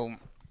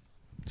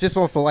just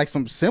off of like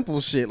some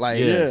simple shit. Like,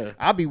 Yeah.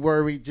 I be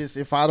worried just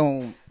if I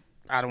don't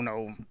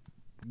know,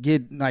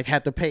 get like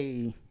have to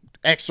pay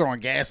extra on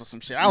gas or some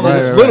shit. I don't know,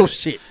 this little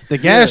shit. The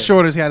gas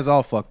shortage had us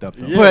all fucked up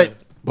though. Yeah.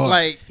 But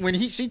like when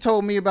she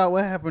told me about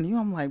what happened to you,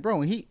 I'm like,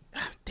 bro,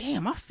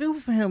 damn, I feel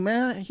for him,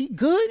 man. He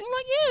good? I'm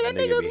like, yeah, that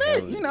That nigga nigga be lit.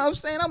 hella You know what I'm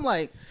saying? I'm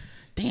like,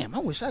 damn, I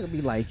wish I could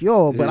be like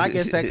yo. But I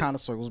guess that kind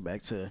of circles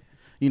back to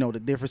the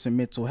difference in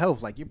mental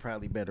health. Like you're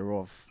probably better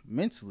off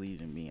mentally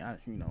than me.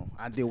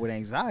 I deal with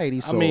anxiety,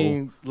 so I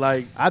mean,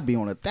 like I'd be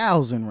on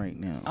 1,000 right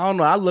now. I don't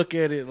know. I look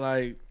at it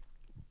like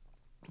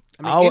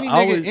I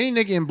mean, any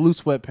nigga in blue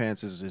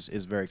sweatpants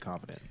is very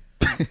confident.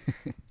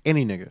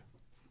 Any nigga.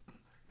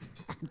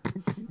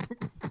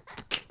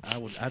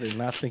 I did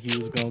not think he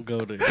was gonna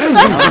go there,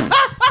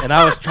 and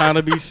I was trying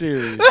to be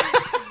serious.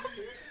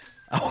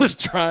 I was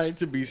trying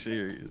to be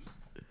serious.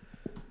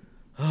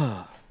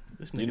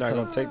 This You're nigga, not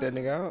gonna take that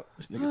nigga out?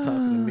 this nigga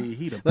talking to me.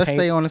 He done Let's paint-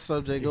 stay on the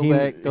subject. Go he,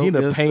 back. Go he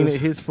done this- painted this-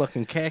 his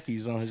fucking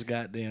khakis on his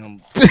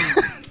goddamn.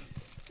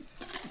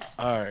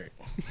 All right.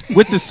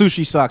 With the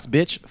sushi socks,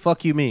 bitch.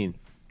 Fuck you mean.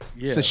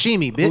 Yeah.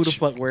 Sashimi, Who the bitch.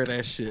 fuck wear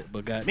that shit?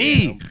 But goddamn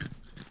Me.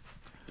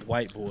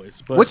 white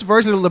boys. But Which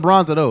version of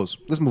LeBrons are those?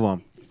 Let's move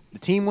on. The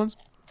team ones?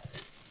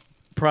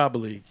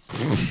 probably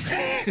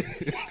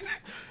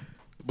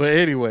But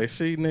anyway,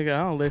 see, nigga,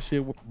 I don't let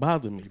shit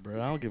bother me,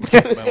 bro. I don't give a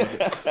fuck about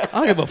it. I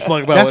don't give a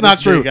fuck about That's what not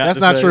this true. nigga got That's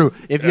to not say. true.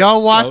 If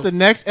y'all watch No.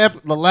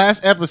 the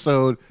last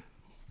episode,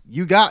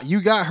 you got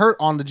hurt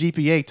on the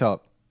GPA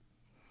talk.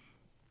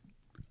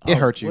 It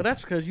hurt you. Well,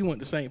 that's because you went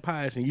to St.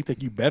 Pius and you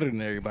think you better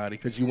than everybody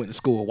because you went to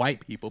school with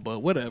white people.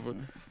 But whatever.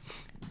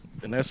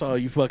 And that's all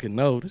you fucking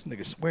know. This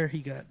nigga swear he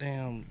got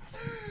down.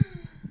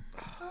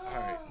 All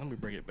right, let me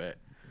bring it back.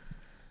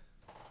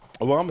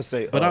 Well, I'm gonna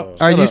say, But I'm-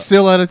 Are Shut you up.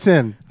 still at a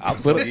 10? I'm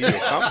still yeah,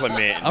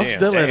 compliment. I'm Damn,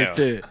 still at damn.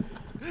 a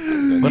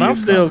 10. But I'm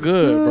still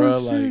good, bro.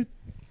 Like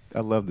I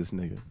love this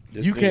nigga.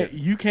 This you nigga-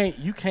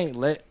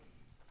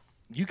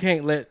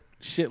 can't let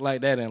shit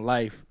like that in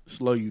life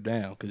slow you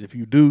down. Because if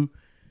you do,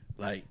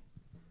 like,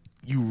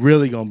 you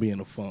really gonna be in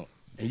a funk,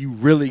 and you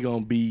really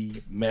gonna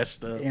be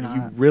messed up, And and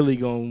you really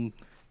gonna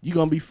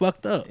be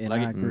fucked up. And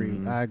Like, I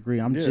agree. I agree.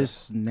 I'm Yeah.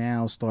 just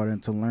now starting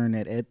to learn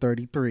that at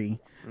 33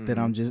 that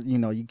I'm just,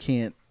 you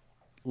can't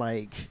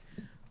like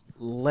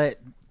let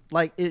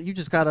like it, you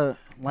just gotta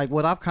like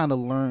what I've kind of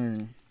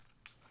learned.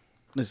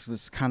 This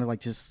is kind of like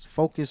just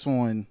focus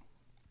on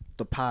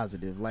the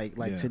positive. Like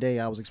Yeah. today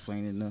I was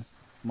explaining to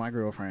my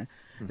girlfriend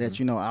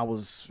that I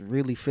was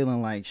really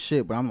feeling like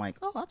shit, but I'm like,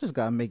 oh, I just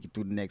gotta make it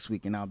through the next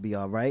week and I'll be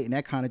all right. And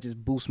that kind of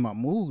just boosts my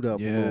mood up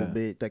a Yeah. little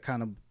bit. That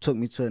kind of took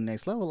me to the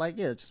next level. Like,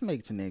 yeah, just make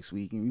it to next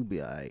week and you'll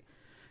be all right.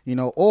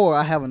 Or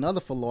I have another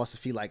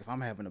philosophy. Like if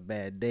I'm having a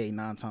bad day,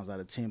 9 times out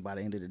of 10, by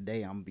the end of the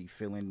day, I'm gonna be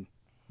feeling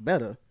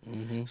better.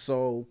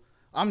 So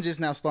I'm just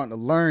now starting to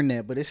learn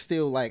that, but it's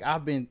still like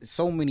I've been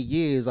so many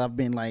years. I've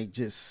been like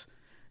just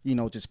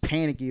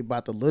panicking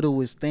about the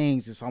littlest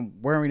things. Just I'm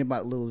worrying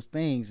about littlest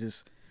things.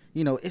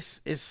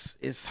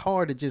 It's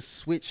hard to just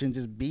switch and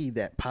just be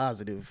that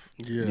positive.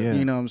 Yeah.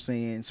 You know what I'm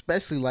saying?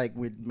 Especially like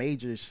with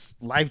major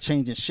life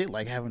changing shit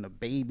like having a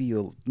baby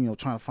or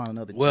trying to find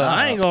another well, job.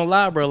 I ain't gonna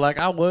lie, bro. Like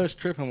I was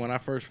tripping when I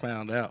first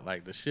found out.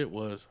 Like the shit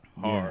was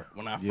hard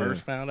when I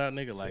first found out,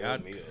 nigga. Like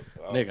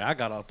I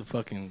got off the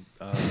fucking.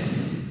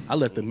 I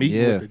left the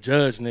meeting with the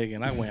judge, nigga,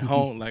 and I went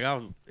home. Like I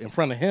was in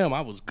front of him,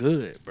 I was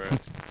good, bro.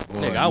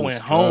 Nigga, I went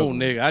home,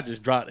 nigga. I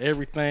just dropped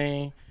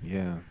everything,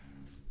 Yeah.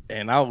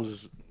 and I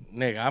was,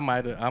 nigga. I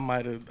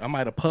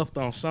might have puffed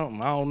on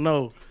something. I don't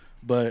know,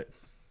 but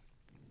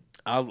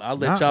I'll let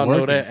Not y'all know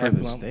working that for after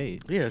the I'm-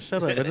 state. Yeah,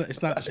 shut up.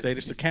 It's not the state,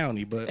 it's the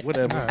county. But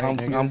whatever. All right,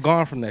 nigga. I'm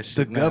gone from that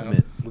shit. The now.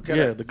 government.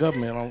 Yeah, the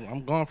government.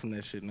 I'm gone from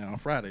that shit now on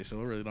Friday, so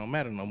it really don't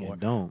matter no more. It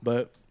don't.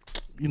 But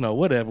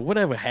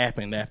whatever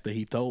happened after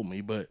he told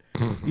me, but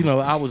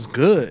I was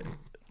good.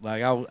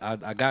 Like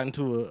I got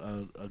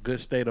into a good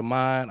state of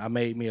mind. I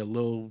made me a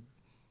little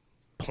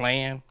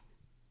plan.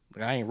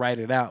 Like I ain't write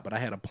it out, but I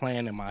had a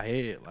plan in my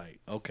head. Like,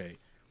 okay,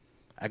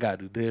 I gotta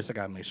do this. I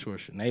gotta make sure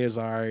Shanae's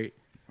all right.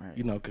 Right.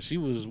 Because she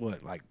was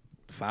like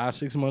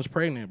 5-6 months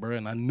pregnant, bro,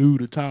 and I knew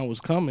the time was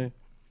coming.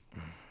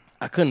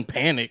 I couldn't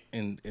panic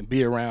and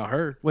be around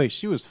her. Wait,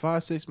 she was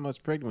 5-6 months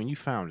pregnant when you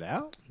found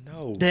out?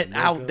 No, That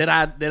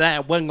nigga. I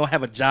wasn't gonna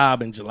have a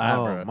job in July,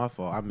 Oh, bro. my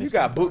fault. I You missed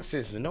got that. book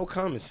sense, but no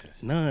common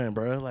sense. None,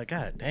 bro. Like,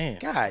 god damn.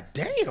 God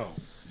damn.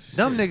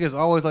 Dumb niggas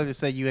always like to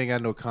say you ain't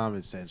got no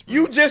common sense, bro.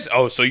 You just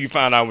so you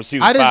found out when she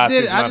was I just 5,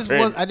 did 6 it. I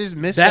months just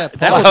missed That- that,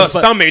 that part. was- Her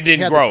stomach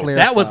didn't had to grow. clear-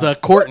 That was a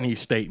Courtney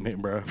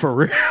statement, bro. For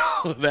real.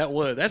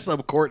 That's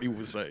something Courtney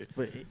would say.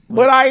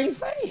 But I ain't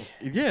saying.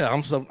 Yeah,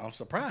 I'm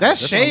surprised.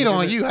 That's what shade I'm on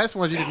looking you. I just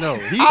want you to know.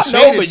 He I know,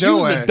 shaded but you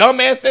your was ass. the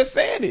dumbass that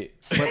said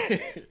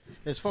it.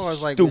 As far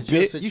as like Stupid.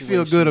 with your You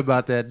feel good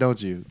about that, don't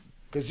you?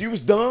 Cause you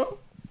was dumb.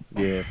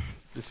 Yeah. at.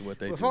 This is what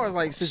they As do. far as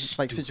like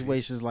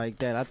situations like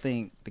that, I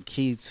think the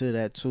key to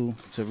that too,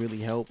 to really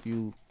help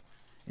you,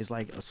 is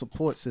like a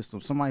support system.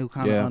 Somebody who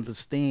kind of Yeah.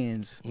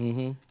 understands.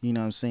 Mm-hmm. You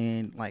know what I'm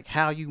saying? Like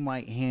how you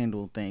might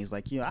handle things.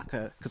 Like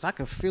I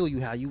could feel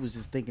you how you was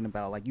just thinking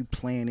about like you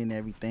planning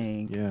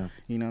everything. Yeah.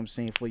 You know what I'm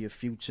saying, for your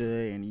future,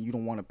 and you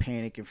don't want to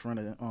panic in front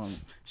of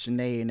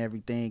Shanae and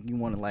everything. You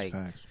want to like.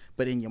 Facts.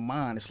 But in your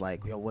mind, it's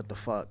like, yo, what the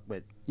fuck?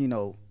 But,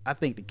 I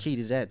think the key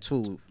to that,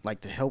 too, like,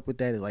 to help with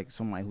that is, like,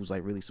 somebody who's,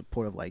 like, really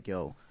supportive. Like,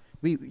 yo,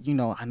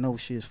 I know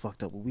shit is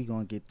fucked up, but we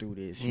gonna get through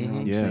this. You know what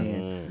I'm Yeah.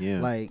 saying?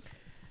 Yeah. Like,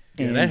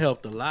 Yeah, and that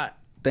helped a lot.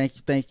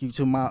 thank you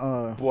to my,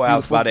 Boy, I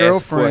was beautiful about to ask a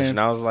girlfriend. question.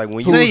 I was like,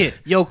 when Say you it.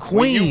 Yo,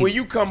 queen. when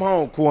you come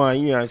home, Quan,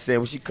 you know what I'm saying?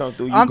 When she come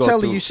through, I'm go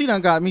telling through. you, she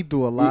done got me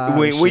through a lot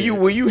when of when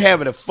shit. you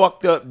having a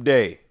fucked up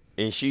day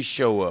and she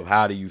show up,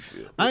 how do you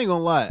feel? I ain't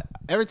gonna lie.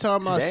 Every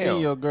time I Damn.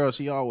 see your girl,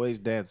 she always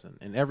dancing.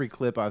 In every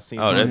clip I've seen.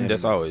 Oh, her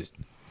that's in. always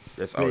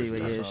that's always. Yeah,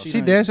 that's yeah, always- she She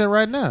done- dancing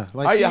right now.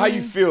 Like How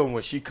you feeling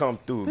when she come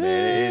through,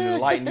 man? It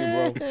enlighten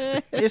you, bro.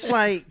 It's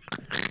like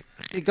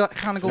it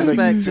kind of Make goes you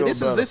back to feel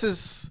better. this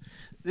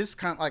is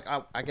kind of like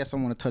I guess I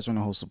want to touch on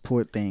the whole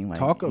support thing. Like,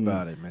 Talk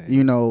about it,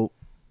 man.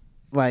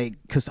 Like,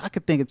 cause I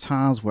could think of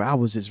times where I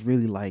was just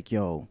really like,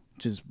 yo,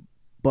 just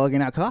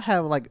bugging out. Cause I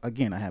have like,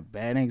 again, I have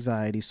bad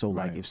anxiety. So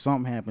like, Right. if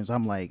something happens,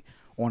 I'm like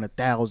on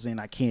 1,000.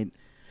 I can't,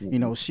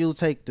 she'll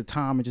take the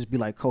time and just be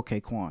like, okay,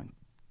 Quan,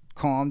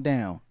 calm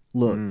down.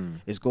 Look,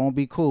 it's gonna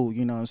be cool.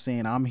 You know what I'm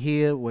saying? I'm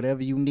here.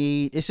 Whatever you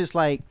need. It's just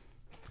like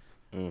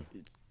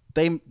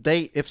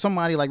they if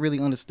somebody like really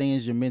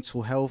understands your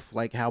mental health,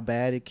 like how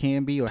bad it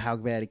can be or how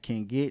bad it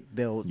can get,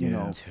 they'll you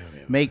know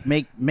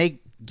make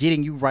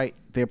getting you right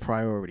their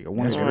priority or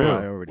one of their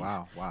priorities.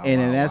 Wow.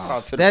 And then Shout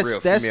out to the that's real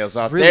that's females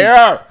out really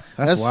there.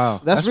 That's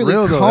wild. That's really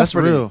real, though. That's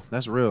comforting. real.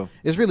 That's real.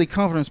 It's really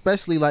comforting,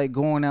 especially like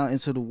going out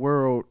into the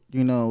world,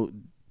 you know,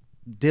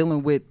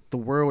 dealing with the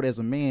world as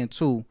a man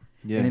too.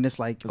 Yeah. And then it's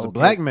like As a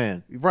black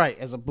man. Right,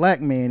 as a black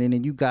man, and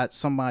then you got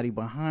somebody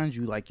behind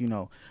you, like, you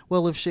know,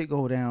 well, if shit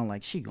go down,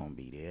 like, she gonna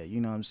be there,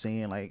 you know what I'm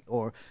saying? Like,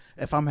 or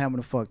if I'm having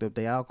a fucked up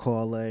day, I'll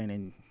call her, and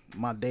then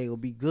my day will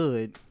be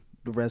good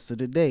the rest of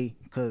the day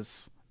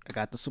because I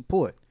got the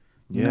support.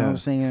 You know what I'm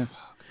saying?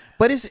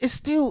 But it's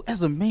still,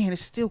 as a man,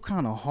 it's still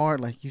kind of hard.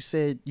 Like you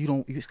said,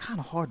 it's kind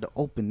of hard to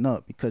open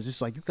up because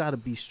it's like you got to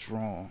be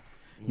strong.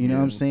 You know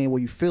what I'm saying? Well,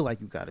 you feel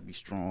like you got to be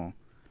strong,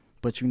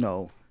 but you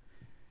know.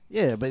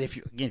 Yeah, but if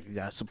you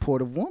got a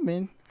supportive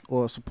woman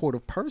or a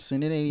supportive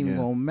person, it ain't even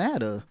gonna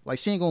matter. Like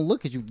she ain't gonna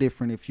look at you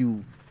different if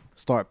you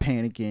start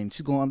panicking. She's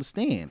gonna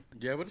understand.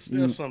 Yeah, but it's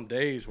still some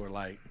days where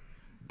like,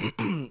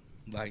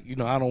 like you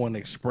know, I don't want to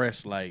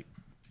express like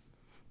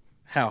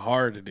how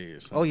hard it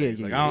is. Oh yeah, days.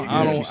 yeah. Like, Yeah,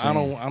 I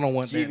don't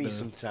want Give that me to,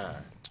 some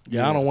time.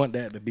 Yeah, I don't want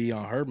that to be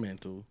on her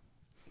mental.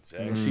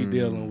 When she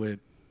dealing with,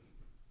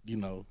 you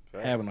know,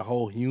 having a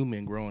whole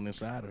human growing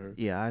inside of her.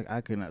 Yeah,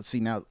 I can see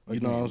now. You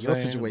Again, know what I'm your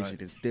saying? situation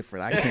Like- is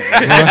different. I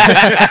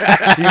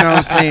can't. You know what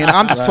I'm saying?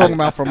 I'm just talking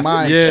about from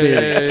my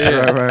experience.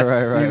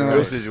 Right. You know,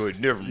 Your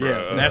situation different, bro.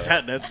 Yeah, that's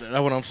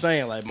what I'm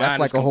saying. Like That's mine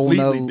like is a whole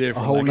completely nother- different.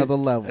 a whole Like, nother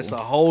level. It's a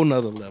whole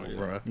nother level,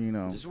 bro. you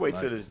know. Just wait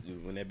till this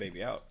when that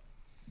baby out.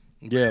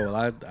 Yeah, well,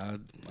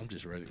 I'm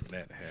just ready for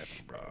that to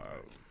happen, bro.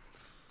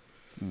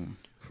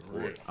 For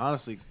real.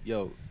 Honestly,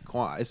 yo,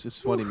 Quan, it's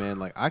just funny, man.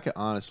 Like I could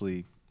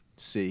honestly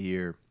sit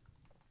here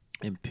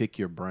and pick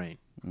your brain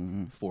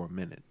for a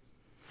minute,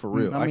 for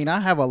real. I mean, I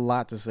have a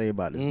lot to say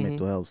about this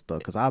mental health stuff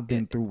because I've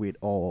been through it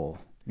all.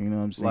 You know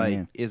what I'm saying?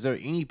 like, is there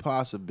any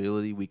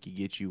possibility we could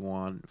get you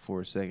on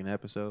for a second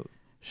episode?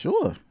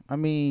 Sure. I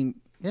mean,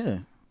 yeah.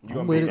 You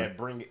I'm gonna with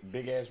bring it. that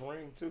big ass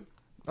ring too?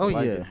 Oh I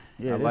like yeah, it.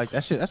 yeah. I like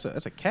that shit. That's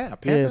a cat.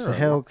 Yeah, it's a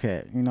panther, or-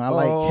 Hellcat. You know, I Oh,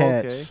 like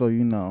cats, okay. so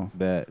you know,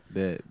 Bet.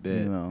 you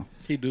know.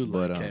 He do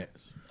But, love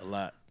cats a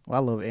lot.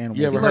 Well, I love animals.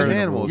 You ever He likes heard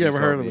animals, You ever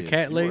he heard told of a me.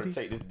 cat You wanna lady?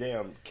 take this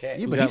damn cat?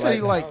 Yeah, We but got he said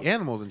he like- like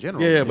animals in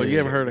general. Yeah, but you Yeah,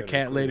 ever heard of a yeah,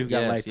 cat lady who got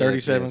Yes, like yes,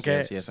 37 yes,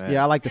 cats? Yes, I have.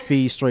 Yeah, I like to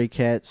feed stray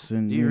cats,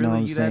 and Do you you know really? what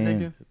I'm You that saying.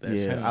 nigga? That's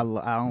Yeah, him.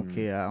 I don't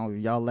care.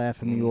 Y'all laugh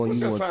at me all What's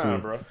you your want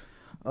sign, to.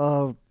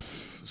 bro?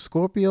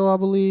 Scorpio, I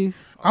believe.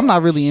 I'm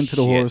not really into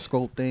the shit.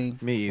 horoscope thing.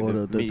 Me or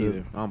either. the Me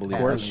either. I don't believe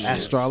a- that shit.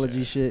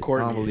 astrology shit. I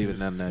Courtney don't believe is. it.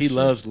 None of that He shit.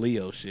 loves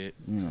Leo shit.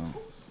 You know,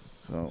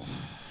 so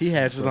He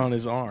has it on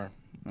his arm.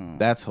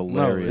 That's No,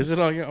 hilarious. is it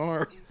on your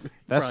arm?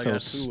 That's Probably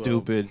so got two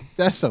of 'em. stupid.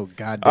 That's so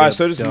goddamn. All right,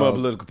 so this is dumb.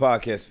 MudPolitical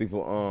podcast,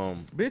 people.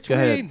 Bitch, Go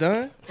we ahead. ain't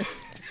done.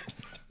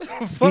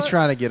 He's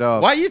trying to get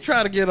off. Why you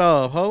trying to get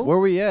off, ho? Where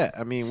we at?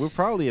 I mean, we're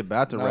probably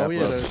about to No, wrap we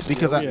up at a-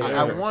 because yeah, I we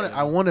at a-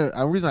 want to.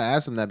 The reason I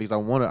asked him that because I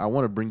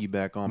want to bring you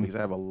back on because I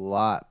have a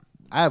lot.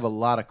 I have a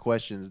lot of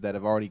questions that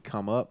have already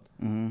come up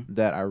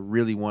that I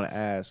really want to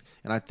ask,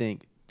 and I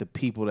think the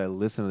people that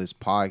listen to this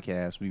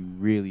podcast be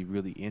really,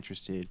 really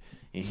interested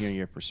in hearing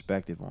your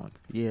perspective on.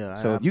 yeah.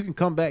 So if you can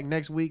come back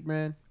next week,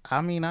 man.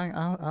 I mean,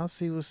 I'll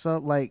see what's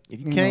up. Like, If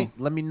you can't,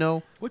 let me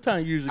know. What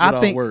time you usually get I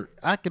off think work?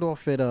 I get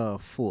off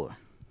at 4.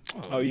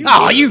 Oh,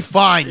 You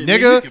fine, You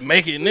nigga. can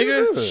make it,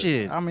 nigga.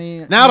 Shit. I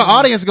mean, Now the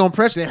audience is gonna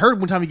press you. They heard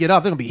one time you get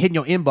off, they're gonna be hitting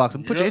your inbox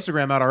and put your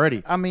Instagram out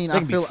already. I mean, they I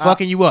can feel be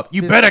fucking you up.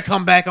 You this- better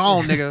come back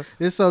on, nigga.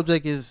 This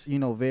subject is,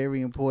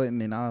 very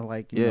important, and I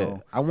like, you Yeah,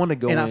 know, I want to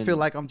go. and in I feel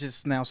like I'm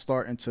just now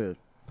starting to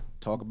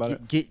talk about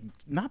it. get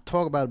not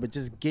talk about it, but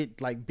just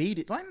get like beat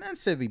it, like not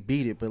necessarily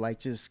beat it, but like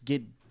just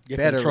get Get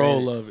better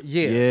control at of it.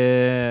 Yeah.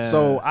 Yeah.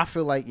 So I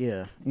feel like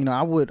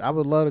I would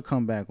love to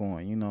come back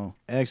on.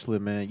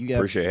 excellent, man. You got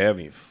Appreciate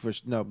having you.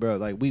 no, bro.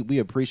 Like we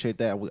appreciate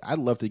that. I'd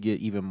love to get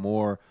even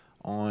more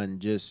on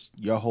just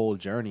your whole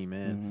journey,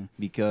 man,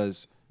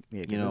 because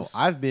Yeah, 'cause it's-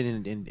 I've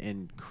been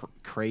in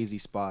crazy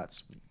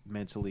spots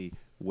mentally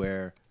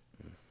where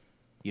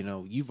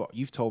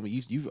you've told me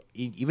you've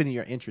even in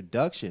your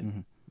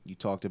introduction. You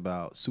talked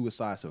about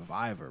suicide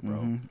survivor,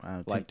 bro. I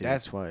Like attempted it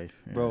that's twice.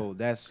 Yeah. bro.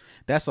 That's a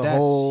that's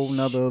whole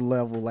nother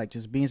level. Like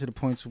just being to the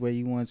point to where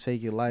you want to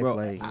take your life. bro.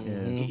 Like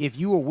If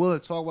you were willing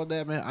to talk about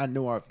that, man, I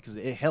know because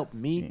it helped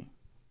me.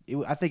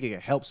 I think it could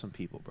help some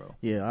people, bro.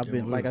 yeah, I've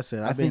been like I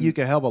said, I think you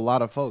can help a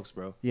lot of folks,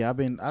 bro. Yeah,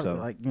 I So-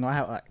 like I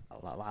have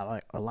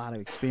like a lot of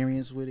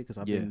experience with it because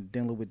I've Yeah. been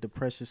dealing with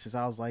depression since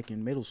I was like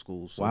in middle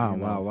school. So, Wow.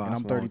 And That's I'm a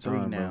long 33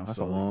 time, bro. now. That's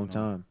so, a long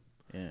time.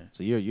 Yeah,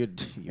 So you're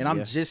and I'm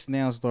yeah. just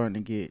now starting to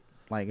get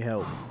like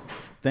help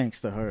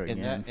thanks to her.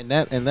 and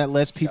again. that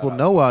lets people Shout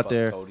out know to out fuck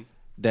there Cody.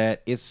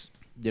 that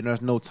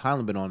there's no time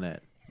limit on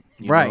that.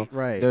 You Right, know?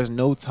 right. There's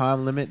no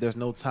time limit. There's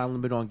no time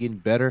limit on getting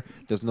better.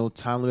 There's no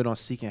time limit on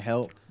seeking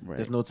help. Right.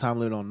 There's no time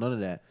limit on none of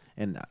that.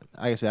 And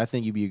like I said, I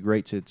think you'd be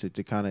great to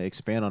kind of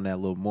expand on that a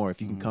little more.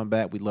 If you can come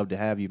back, we'd love to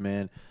have you,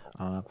 man.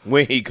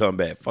 When he come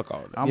back, fuck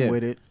all that. I'm yeah.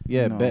 with it.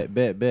 Yeah, you know.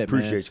 bet, man.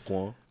 Appreciate you,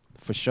 Quan.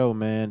 For sure,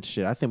 man.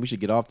 Shit, I think we should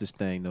get off this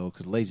thing though,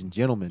 because ladies and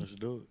gentlemen, Let's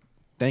do it.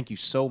 thank you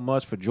so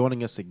much for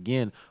joining us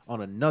again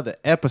on another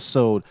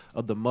episode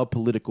of the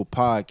MudPolitical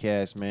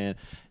podcast, man.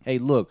 Hey,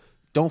 look,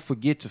 don't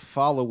forget to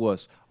follow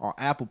us on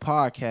Apple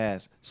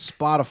Podcasts,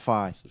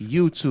 Spotify,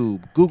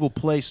 YouTube, Google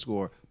Play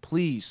Store.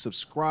 Please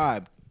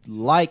subscribe,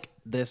 like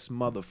this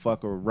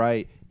motherfucker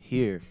right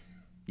here.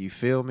 You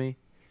feel me?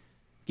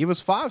 Give us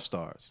 5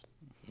 stars.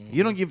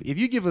 You don't give if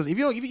you give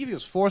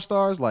us 4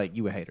 stars, like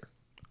you a hater.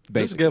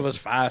 Basically. Just give us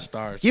 5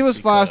 stars. Give us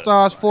 5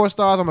 stars, 4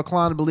 stars. I'm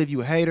inclined to believe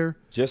you a hater.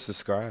 Just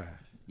subscribe.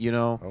 You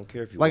know, I don't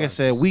care if you like I watch,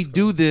 said, just we subscribe.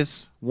 do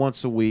this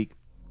once a week,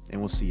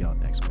 and we'll see y'all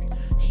next week.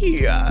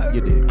 Yeah.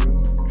 You dig?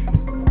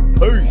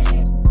 Hey.